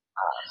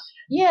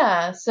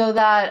 yeah, so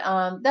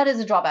that is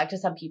a drawback to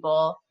some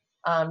people,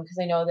 because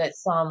I know that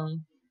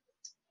some,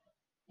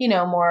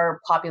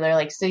 more popular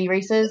like city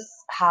races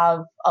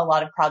have a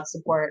lot of crowd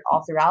support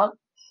all throughout,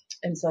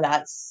 and so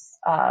that's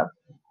a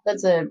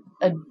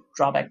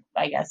drawback,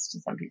 I guess, to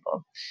some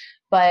people.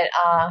 But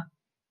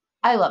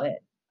I love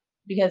it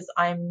because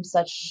I'm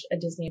such a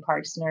Disney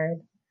Parks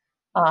nerd.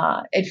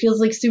 It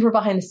feels like super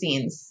behind the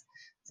scenes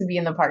to be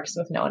in the parks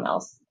with no one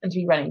else and to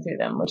be running through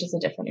them, which is a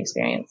different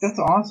experience. That's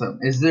awesome.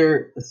 Because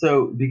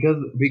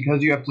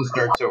you have to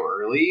start so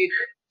early,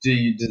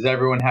 does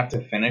everyone have to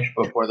finish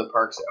before the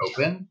parks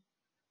open?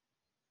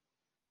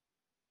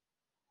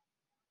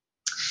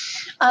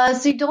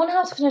 So you don't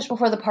have to finish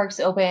before the parks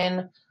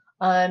open.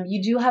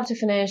 You do have to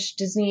finish.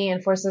 Disney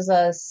enforces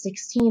a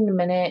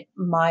 16-minute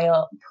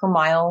per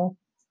mile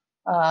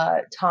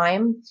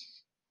time,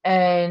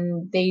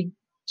 and they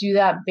do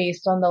that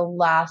based on the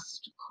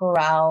last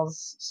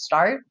corral's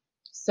start.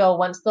 So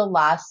once the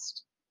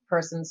last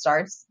person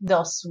starts,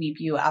 they'll sweep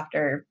you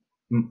after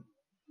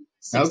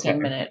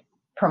 16-minute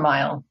per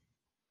mile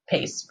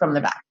pace from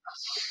the back.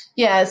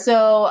 Yeah,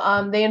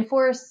 so they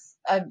enforce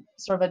a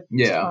sort of a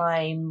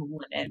time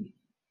limit,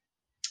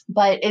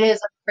 but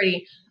it's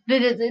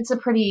a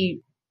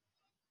pretty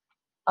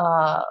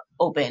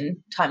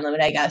open time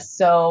limit, I guess.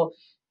 So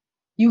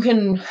you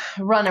can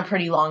run a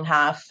pretty long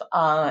half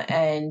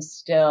and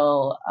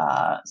still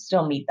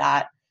meet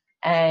that.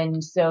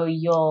 And so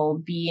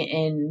you'll be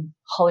in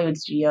Hollywood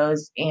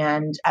Studios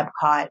and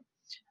Epcot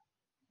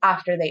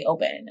after they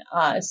open.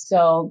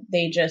 So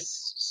they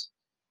just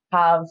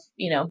have,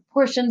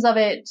 portions of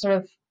it sort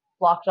of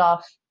blocked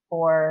off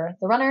for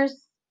the runners,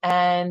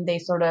 and they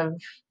sort of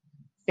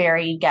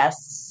ferry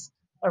guests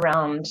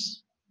around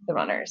the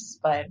runners.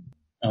 But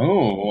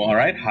oh, all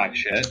right, hot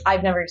shit.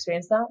 I've never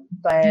experienced that,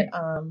 but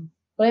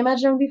I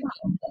imagine it would be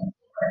fun.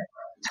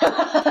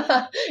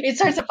 It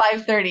starts at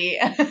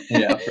 5:30.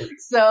 Yeah.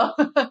 So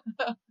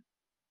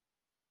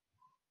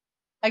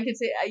I could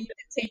say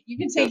you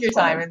can take your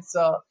time and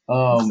still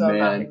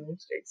man.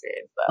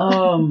 Experience.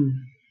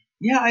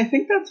 Yeah, I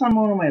think that's on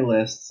one of my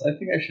lists. I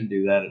think I should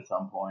do that at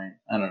some point.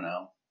 I don't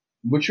know.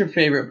 What's your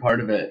favorite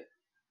part of it?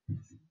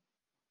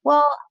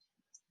 Well,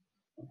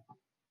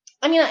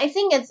 I mean, I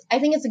think it's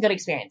a good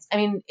experience. I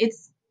mean,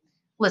 it's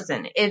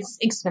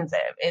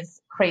expensive.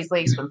 It's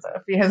crazily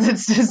expensive because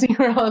it's Disney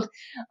World,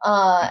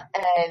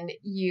 and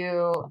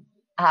you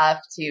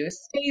have to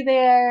stay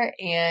there,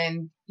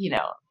 and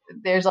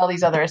there's all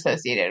these other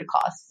associated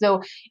costs.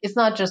 So it's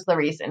not just the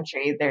race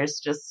entry. There's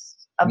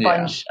just a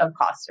bunch of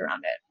costs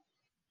around it.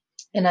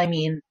 And I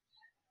mean,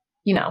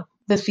 your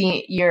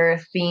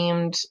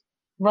themed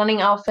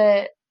running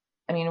outfit.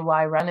 I mean,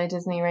 why run a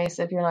Disney race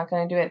if you're not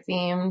going to do it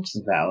themed?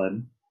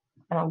 Valid.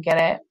 I don't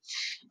get it.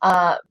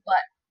 But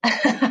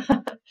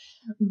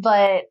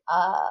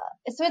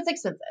so it's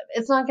expensive.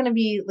 It's not going to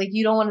be like,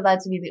 you don't want that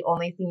to be the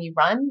only thing you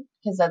run,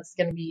 because that's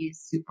going to be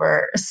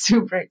super,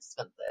 super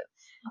expensive.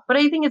 But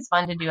I think it's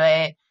fun to do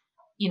it,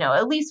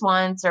 at least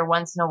once or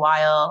once in a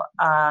while,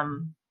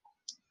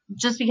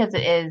 just because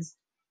it is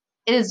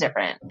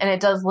different, and it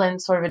does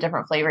lend sort of a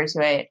different flavor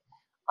to it.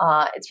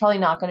 It's probably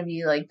not going to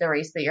be like the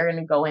race that you're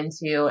going to go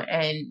into,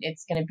 and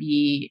it's going to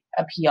be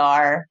a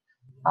PR,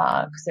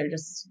 because there are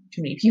just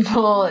too many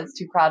people, it's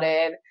too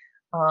crowded,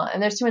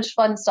 and there's too much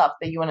fun stuff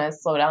that you want to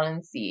slow down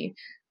and see.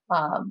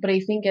 But I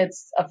think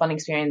it's a fun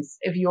experience.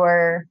 If you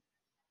are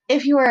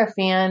a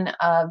fan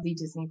of the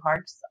Disney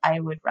parks, I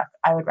would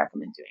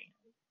recommend doing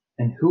it.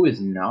 And who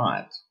is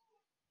not?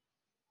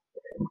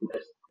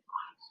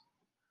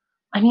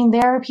 I mean,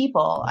 there are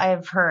people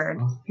I've heard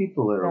Most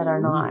people are that are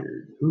not.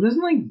 weird. Who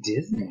doesn't like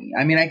Disney?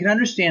 I mean, I can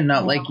understand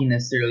not Yeah. liking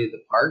necessarily the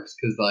parks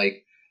because,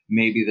 like,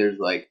 maybe there's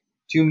like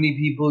too many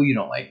people. You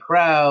don't like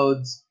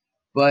crowds,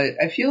 but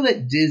I feel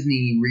that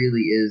Disney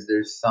really is.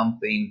 There's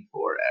something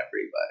for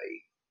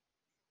everybody.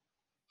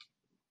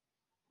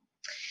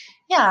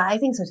 Yeah, I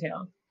think so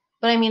too.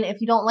 But I mean,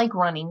 if you don't like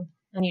running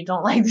and you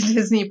don't like the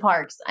Disney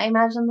parks, I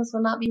imagine this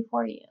would not be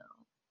for you.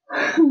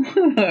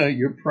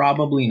 You're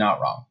probably not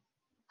wrong.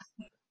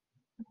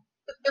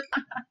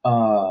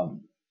 All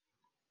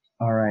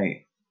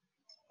right.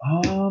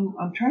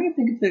 I'm trying to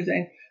think if there's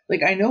any.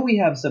 Like, I know we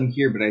have some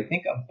here, but I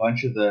think a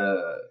bunch of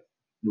the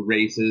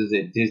races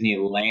at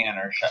Disneyland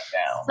are shut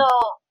down. So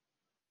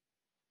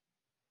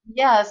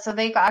yeah, so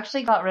they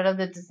actually got rid of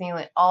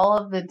all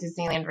of the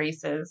Disneyland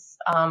races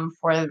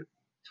for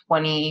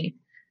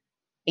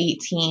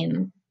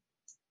 2018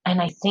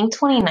 and I think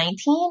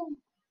 2019,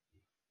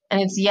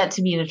 and it's yet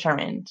to be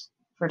determined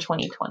for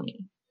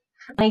 2020.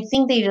 And I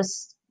think they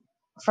just,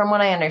 from what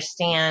I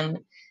understand,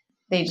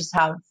 they just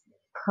have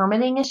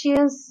permitting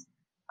issues.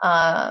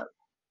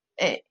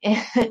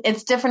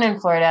 It's different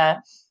in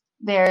Florida.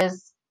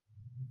 There's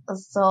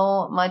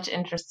so much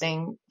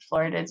interesting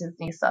Florida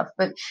Disney stuff,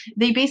 but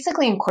they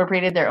basically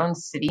incorporated their own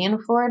city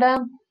in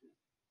Florida,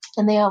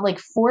 and they have like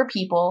 4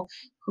 people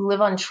who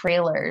live on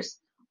trailers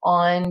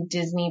on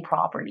Disney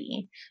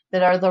property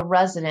that are the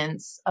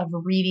residents of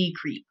Reedy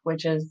Creek,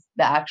 which is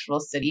the actual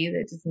city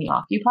that Disney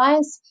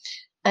occupies.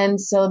 And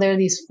so there are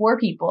these 4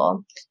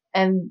 people,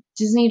 and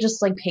Disney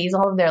just like pays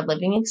all of their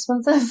living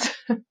expenses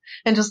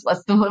and just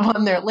lets them live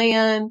on their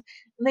land,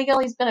 and they get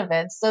all these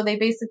benefits. So they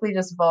basically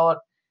just vote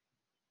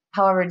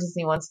however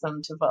Disney wants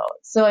them to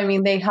vote. So I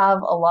mean, they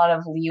have a lot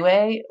of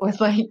leeway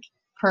with like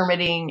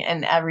permitting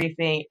and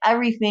everything.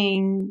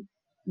 Everything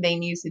they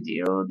need to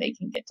do, they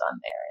can get done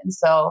there. And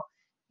so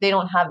they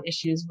don't have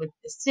issues with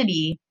the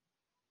city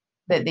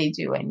that they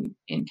do in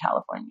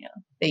California.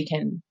 They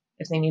can,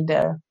 if they need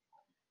to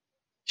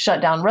shut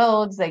down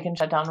roads, they can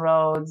shut down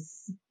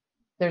roads.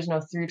 There's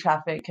no through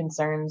traffic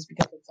concerns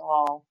because it's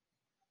all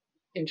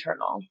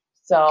internal.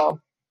 So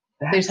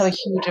they just have a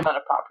huge amount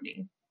of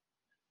property.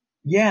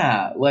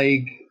 Yeah,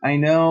 like, I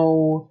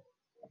know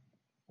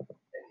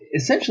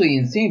essentially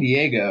in San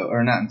Diego,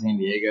 or not in San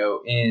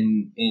Diego,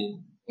 in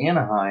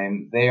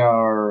Anaheim, they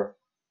are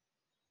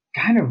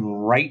kind of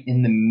right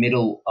in the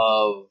middle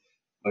of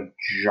a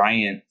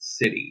giant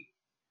city.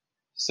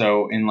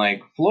 So in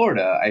like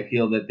Florida, I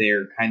feel that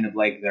they're kind of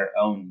like their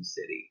own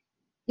city.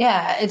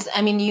 Yeah,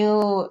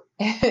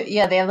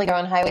 yeah, they have like their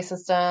own highway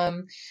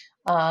system.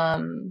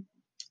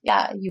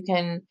 Yeah, you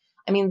can,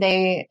 I mean,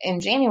 in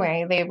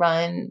January, they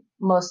run,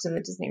 most of the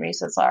Disney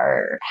races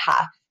are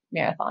half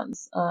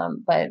marathons,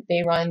 but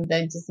they run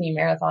the Disney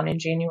Marathon in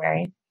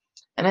January,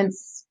 and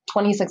it's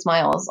 26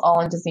 miles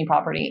all on Disney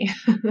property.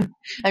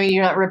 I mean,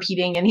 you're not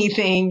repeating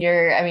anything.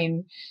 You're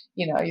running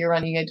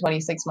a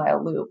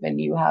 26-mile loop, and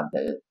you have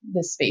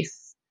the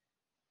space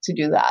to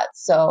do that.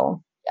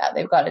 So yeah,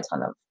 they've got a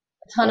ton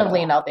of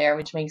land out there,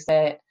 which makes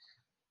it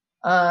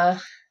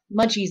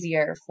much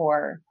easier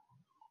for,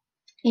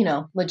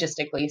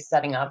 logistically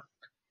setting up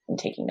and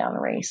taking down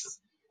a race.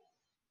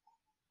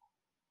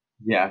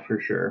 Yeah, for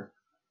sure.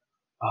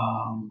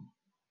 Oh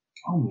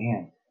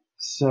man.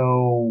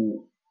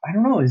 So I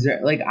don't know. Is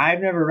there, like, I've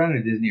never run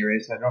a Disney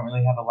race, so I don't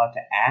really have a lot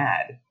to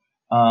add.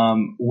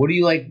 What do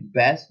you like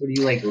best? What do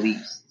you like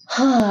least?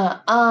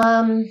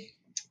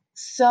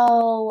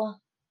 So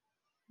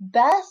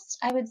best,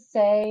 I would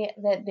say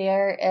that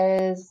there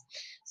is,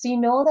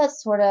 so that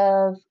sort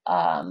of,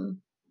 I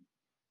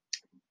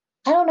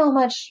don't know how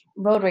much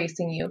road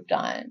racing you've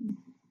done,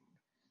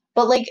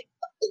 but like,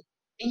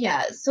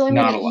 yeah, so I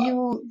Not a mean,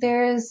 lot.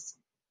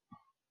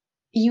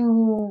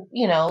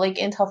 like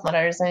in Tough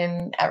Mudders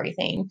and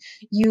everything,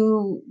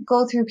 you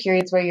go through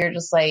periods where you're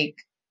just like,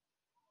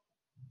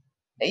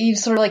 you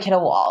sort of like hit a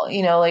wall,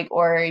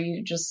 or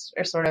you just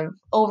are sort of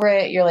over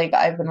it. You're like,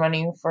 I've been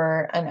running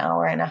for an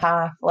hour and a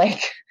half.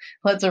 Like,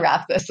 let's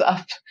wrap this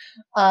up.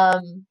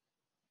 And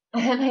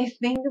I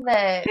think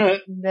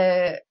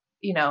that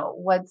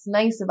what's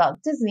nice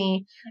about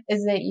Disney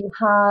is that you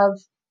have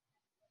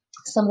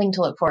something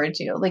to look forward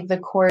to. Like, the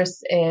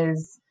course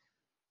is,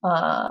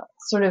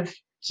 sort of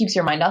keeps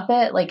your mind off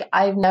it. Like,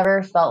 I've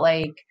never felt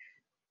like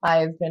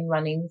I've been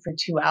running for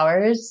 2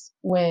 hours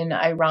when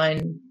I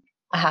run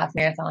a half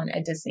marathon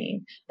at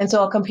Disney. And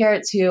so I'll compare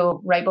it to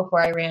right before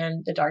I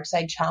ran the Dark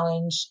Side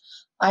Challenge.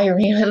 I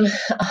ran,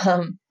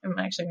 I'm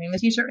actually wearing the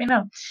t-shirt right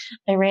now.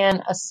 I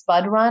ran a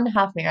Spud Run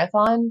half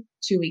marathon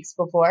 2 weeks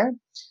before,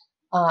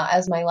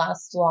 as my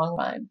last long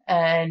run.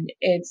 And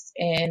it's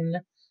in,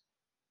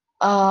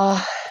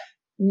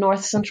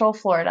 North Central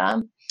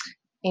Florida,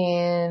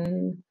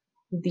 in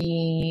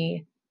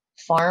the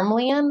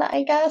farmland,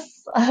 I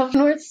guess, of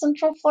North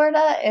Central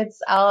Florida.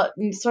 It's out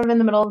sort of in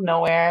the middle of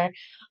nowhere,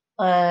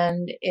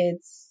 and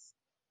it's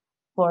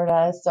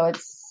Florida, so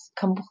it's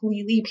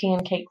completely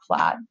pancake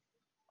flat.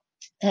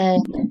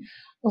 And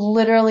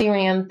literally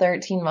ran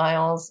 13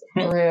 miles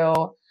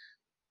through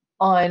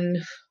on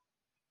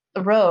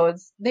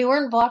roads, they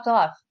weren't blocked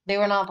off. They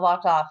were not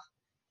blocked off.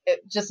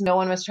 Just no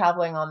one was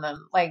traveling on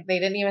them. Like they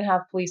didn't even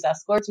have police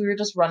escorts. We were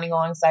just running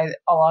along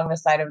the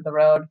side of the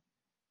road,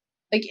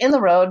 like in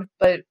the road.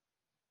 But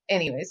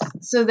anyways,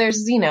 so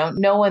there's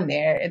no one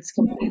there. It's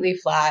completely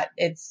flat.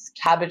 It's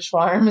cabbage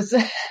farms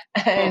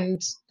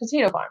and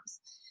potato farms.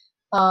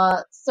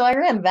 So I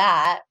ran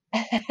that,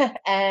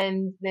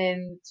 and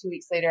then 2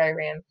 weeks later I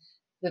ran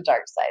the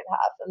dark side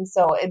half, and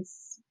so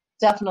it's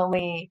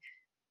definitely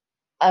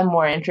a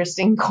more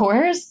interesting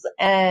course,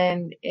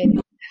 and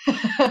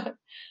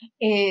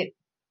it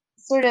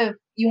sort of,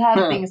 you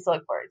have things to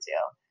look forward to.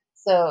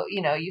 So,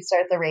 you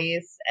start the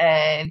race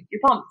and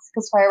you're pumped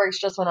because fireworks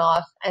just went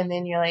off, and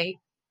then you're like,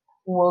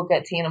 we'll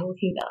get to Animal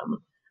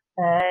Kingdom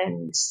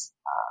and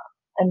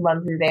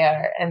run through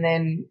there, and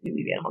then you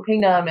leave Animal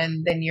Kingdom,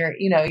 and then you're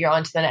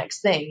on to the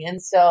next thing.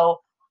 And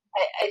so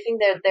I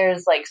think that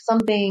there's like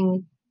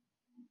something,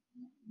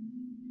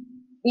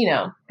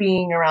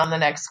 being around the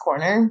next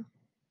corner,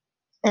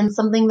 and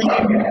something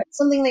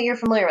that you're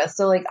familiar with.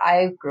 So like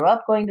I grew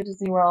up going to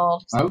Disney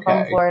World. So I'm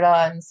from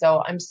Florida, and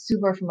so I'm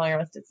super familiar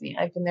with Disney.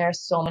 I've been there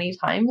so many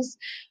times,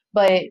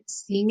 but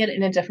seeing it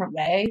in a different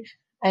way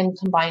and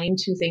combining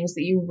two things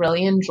that you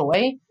really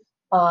enjoy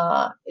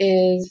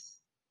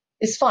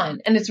is fun,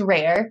 and it's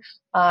rare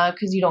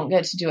because you don't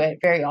get to do it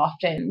very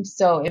often.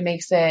 So it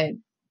makes it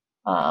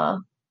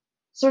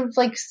sort of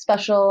like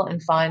special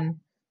and fun,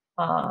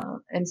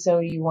 and so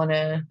you want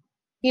to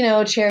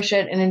cherish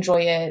it and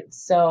enjoy it.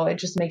 So it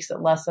just makes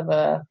it less of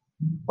a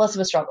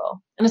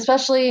struggle. And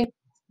especially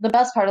the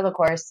best part of the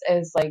course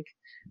is like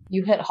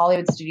you hit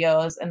Hollywood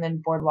Studios and then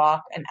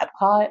Boardwalk and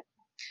Epcot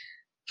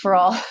for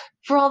all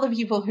the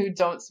people who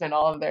don't spend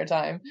all of their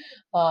time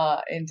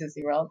in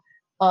Disney World.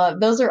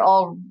 Those are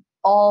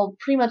all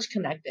pretty much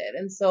connected.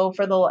 And so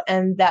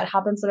and that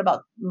happens at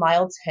about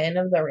mile 10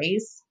 of the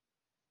race.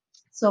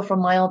 So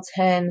from mile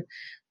 10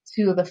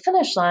 to the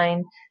finish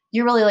line,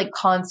 you're really like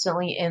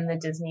constantly in the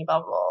Disney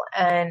bubble,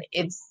 and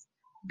it's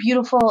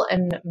beautiful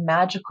and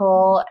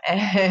magical,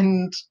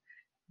 and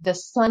the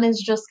sun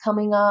is just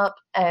coming up,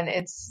 and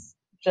it's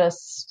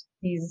just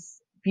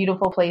these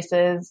beautiful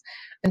places.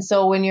 And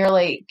so when you're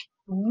like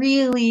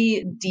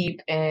really deep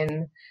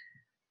in,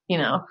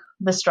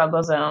 the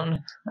struggle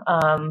zone,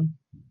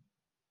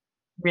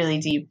 really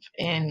deep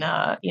in,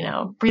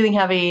 breathing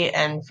heavy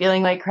and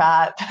feeling like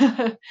crap,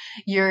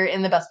 you're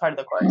in the best part of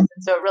the course. And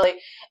so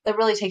it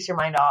really takes your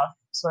mind off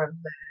sort of.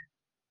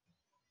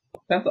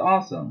 That's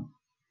awesome.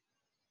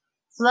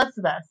 So that's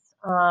the best.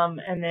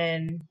 And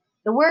then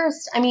the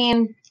worst, I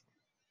mean,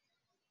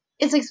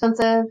 it's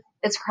expensive.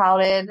 It's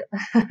crowded.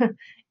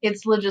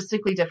 It's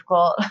logistically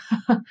difficult.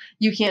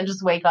 You can't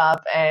just wake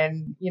up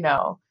and,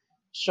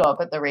 show up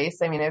at the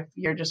race. I mean, if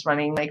you're just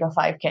running like a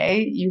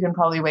 5K, you can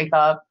probably wake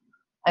up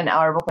an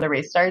hour before the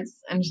race starts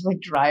and just like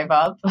drive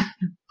up,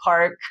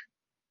 park,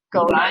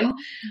 go run.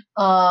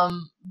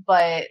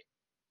 But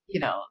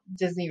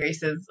Disney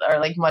races are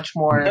like much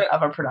more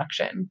of a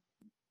production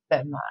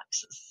than that.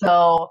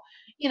 So,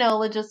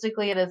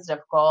 logistically it is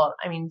difficult.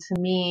 I mean,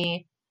 to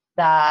me,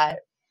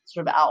 that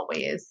sort of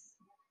outweighs,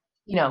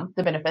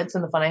 the benefits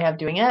and the fun I have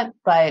doing it.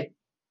 But,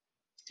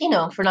 it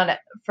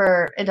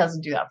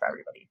doesn't do that for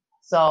everybody.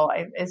 So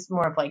it's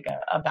more of like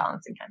a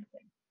balancing kind of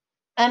thing.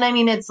 And I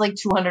mean, it's like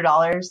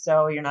 $200,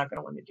 so you're not going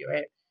to want to do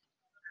it.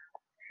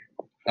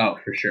 Oh,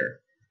 for sure.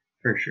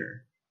 For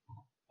sure.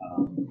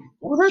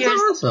 Well, that's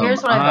awesome.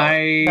 Here's what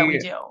I vote that we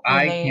do.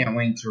 I can't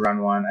wait to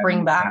run one. I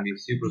think it's going to be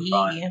super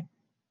fun.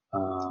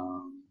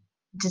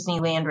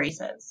 Disneyland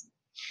races.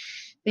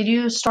 They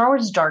do Star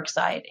Wars Dark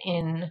Side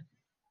in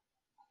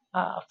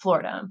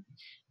Florida,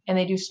 and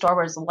they do Star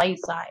Wars Light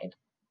Side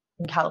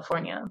in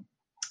California.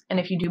 And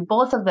if you do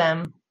both of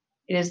them,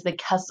 it is the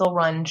Kessel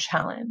Run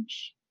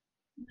Challenge.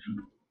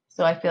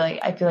 So I feel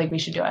like we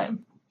should do it.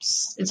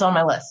 It's on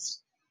my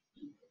list.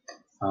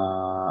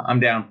 I'm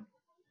down.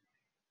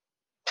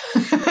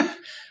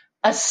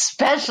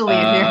 Especially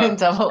if you're in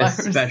double arm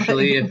slings.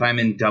 Especially if I'm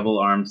in double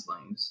arm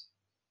slings.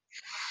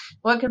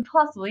 What could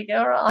possibly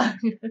go wrong?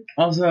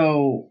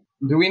 Also,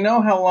 do we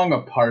know how long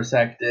a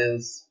parsec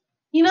is?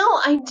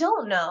 I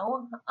don't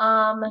know.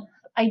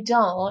 I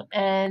don't.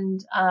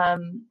 And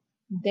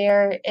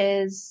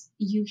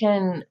you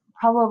can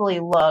probably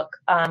look,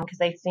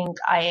 because I think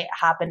I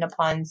happened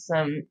upon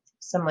some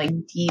like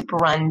deep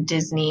run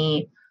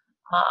Disney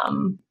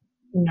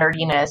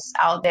nerdiness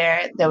out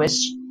there that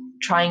was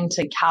trying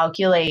to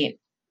calculate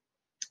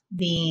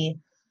the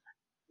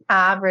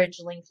average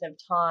length of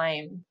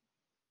time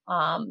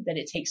that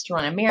it takes to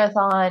run a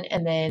marathon,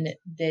 and then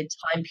the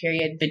time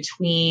period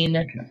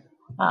between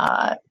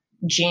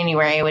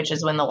January, which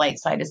is when the light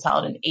side is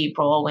held, and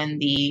April when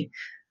the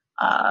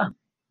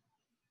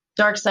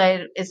dark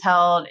side is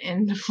held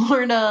in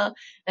Florida,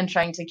 and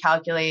trying to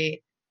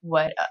calculate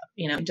what,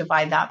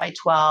 divide that by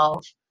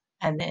 12,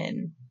 and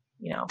then,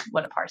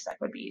 what a parsec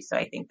would be. So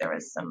I think there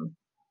was some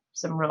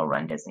real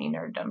Run Disney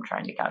nerddom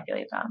trying to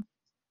calculate that.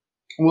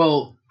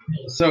 Well,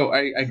 so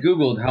I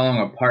Googled how long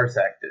a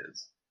parsec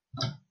is.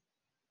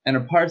 And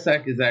a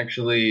parsec is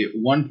actually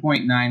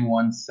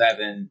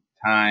 1.917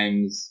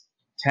 times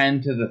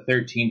 10 to the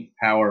 13th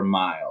power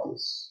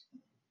miles.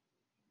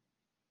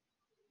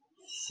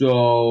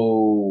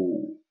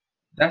 So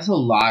that's a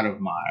lot of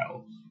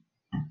miles.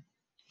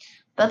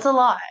 That's a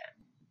lot.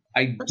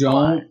 I That's a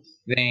lot. don't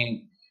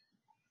think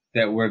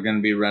that we're going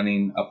to be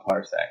running a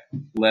parsec,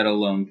 let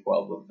alone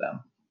 12 of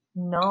them.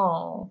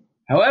 No.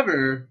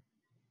 However,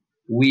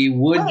 we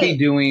would be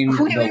doing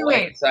the wait.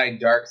 light side,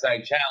 dark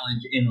side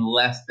challenge in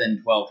less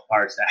than 12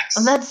 parsecs.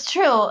 And that's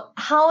true.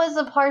 How is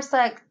a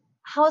parsec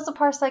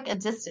a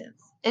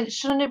distance?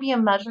 Shouldn't it be a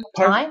measure of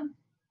time?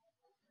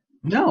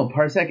 No,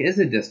 parsec is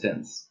a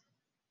distance.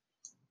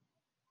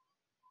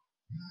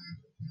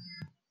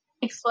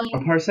 Explain. A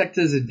parsec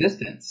is a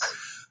distance.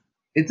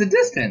 It's a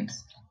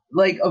distance.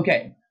 Like,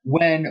 okay,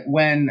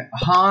 when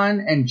Han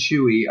and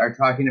Chewie are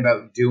talking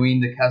about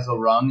doing the Kessel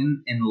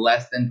Run in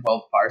less than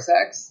 12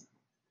 parsecs,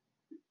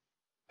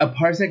 a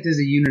parsec is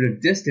a unit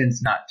of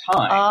distance, not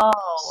time. Oh.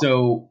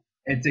 So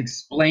it's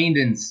explained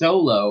in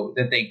Solo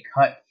that they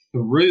cut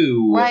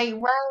through Right.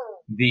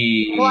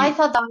 the... Well, I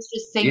thought that was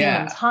just saving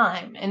them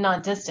time and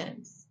not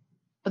distance.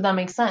 But that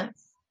makes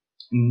sense.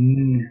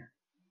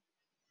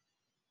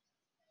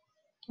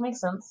 Makes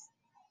sense.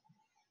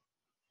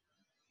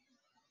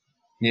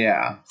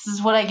 Yeah. This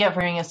is what I get for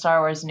being a Star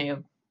Wars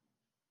noob.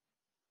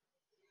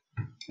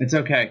 It's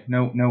okay.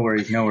 No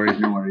worries.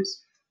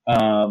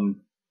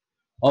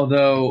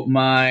 Although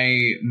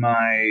my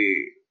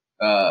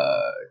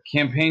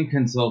campaign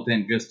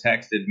consultant just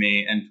texted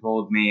me and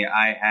told me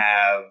I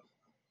have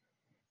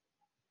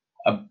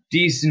a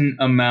decent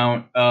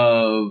amount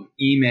of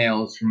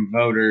emails from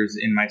voters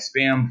in my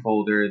spam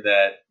folder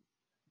that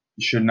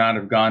should not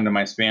have gone to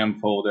my spam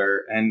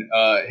folder. And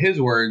his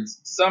words,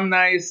 some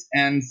nice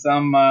and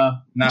some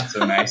not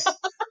so nice.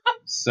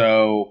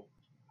 So,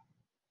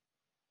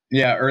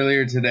 yeah,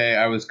 earlier today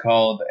I was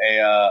called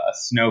a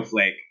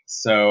snowflake.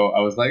 So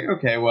I was like,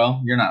 okay,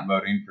 well, you're not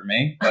voting for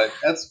me, but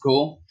that's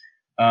cool.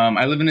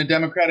 I live in a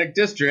Democratic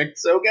district,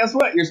 so guess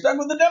what? You're stuck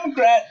with a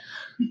Democrat.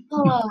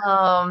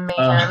 Oh,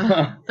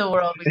 man. The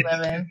world we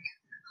live in.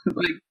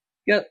 Like,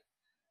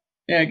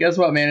 yeah, guess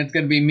what, man? It's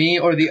going to be me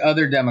or the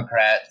other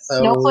Democrat.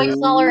 So, snowflakes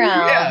all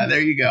around. Yeah,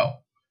 there you go.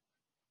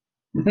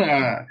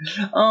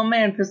 Oh,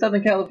 man, for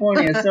Southern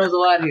California, it snows a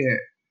lot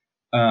here.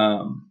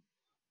 All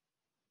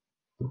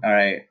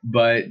right,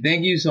 but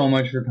thank you so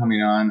much for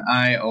coming on.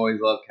 I always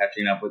love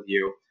catching up with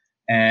you.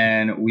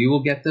 And we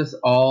will get this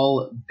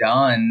all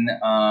done.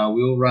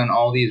 We will run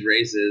all these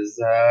races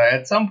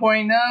at some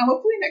point,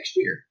 hopefully next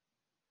year.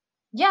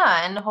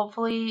 Yeah, and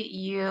hopefully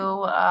you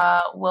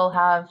will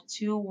have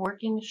 2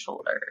 working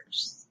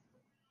shoulders.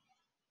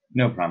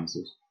 No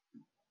promises.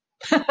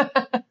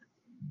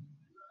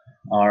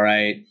 All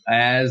right.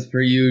 As per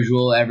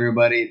usual,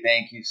 everybody,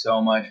 thank you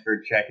so much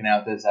for checking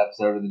out this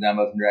episode of the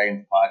Dumbos and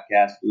Dragons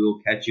podcast. We will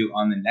catch you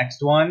on the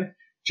next one.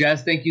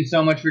 Jess, thank you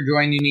so much for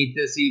joining me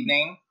this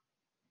evening.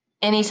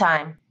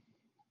 Anytime.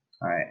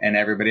 All right. And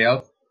everybody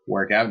else,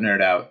 work out,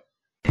 nerd out.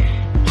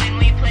 When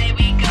we play,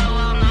 we go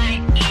all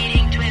night,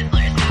 eating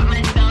Twizzlers. Got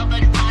my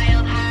Starbucks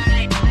piled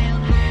high,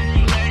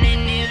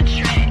 learning new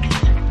tricks,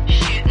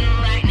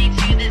 shooting lightning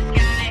to the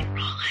sky.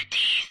 Roll a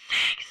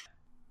d6.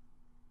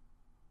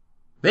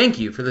 Thank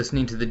you for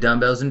listening to the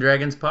Dumbbells and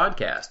Dragons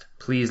podcast.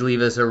 Please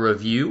leave us a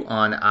review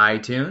on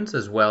iTunes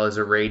as well as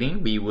a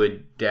rating. We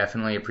would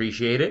definitely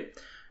appreciate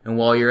it. And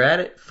while you're at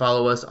it,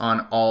 follow us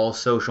on all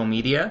social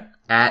media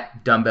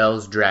at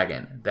Dumbbells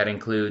Dragon. That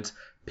includes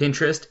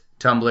Pinterest,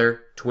 Tumblr,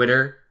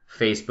 Twitter,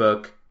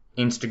 Facebook,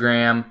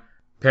 Instagram,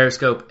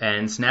 Periscope,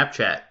 and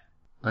Snapchat.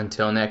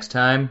 Until next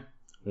time,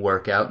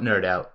 work out, nerd out.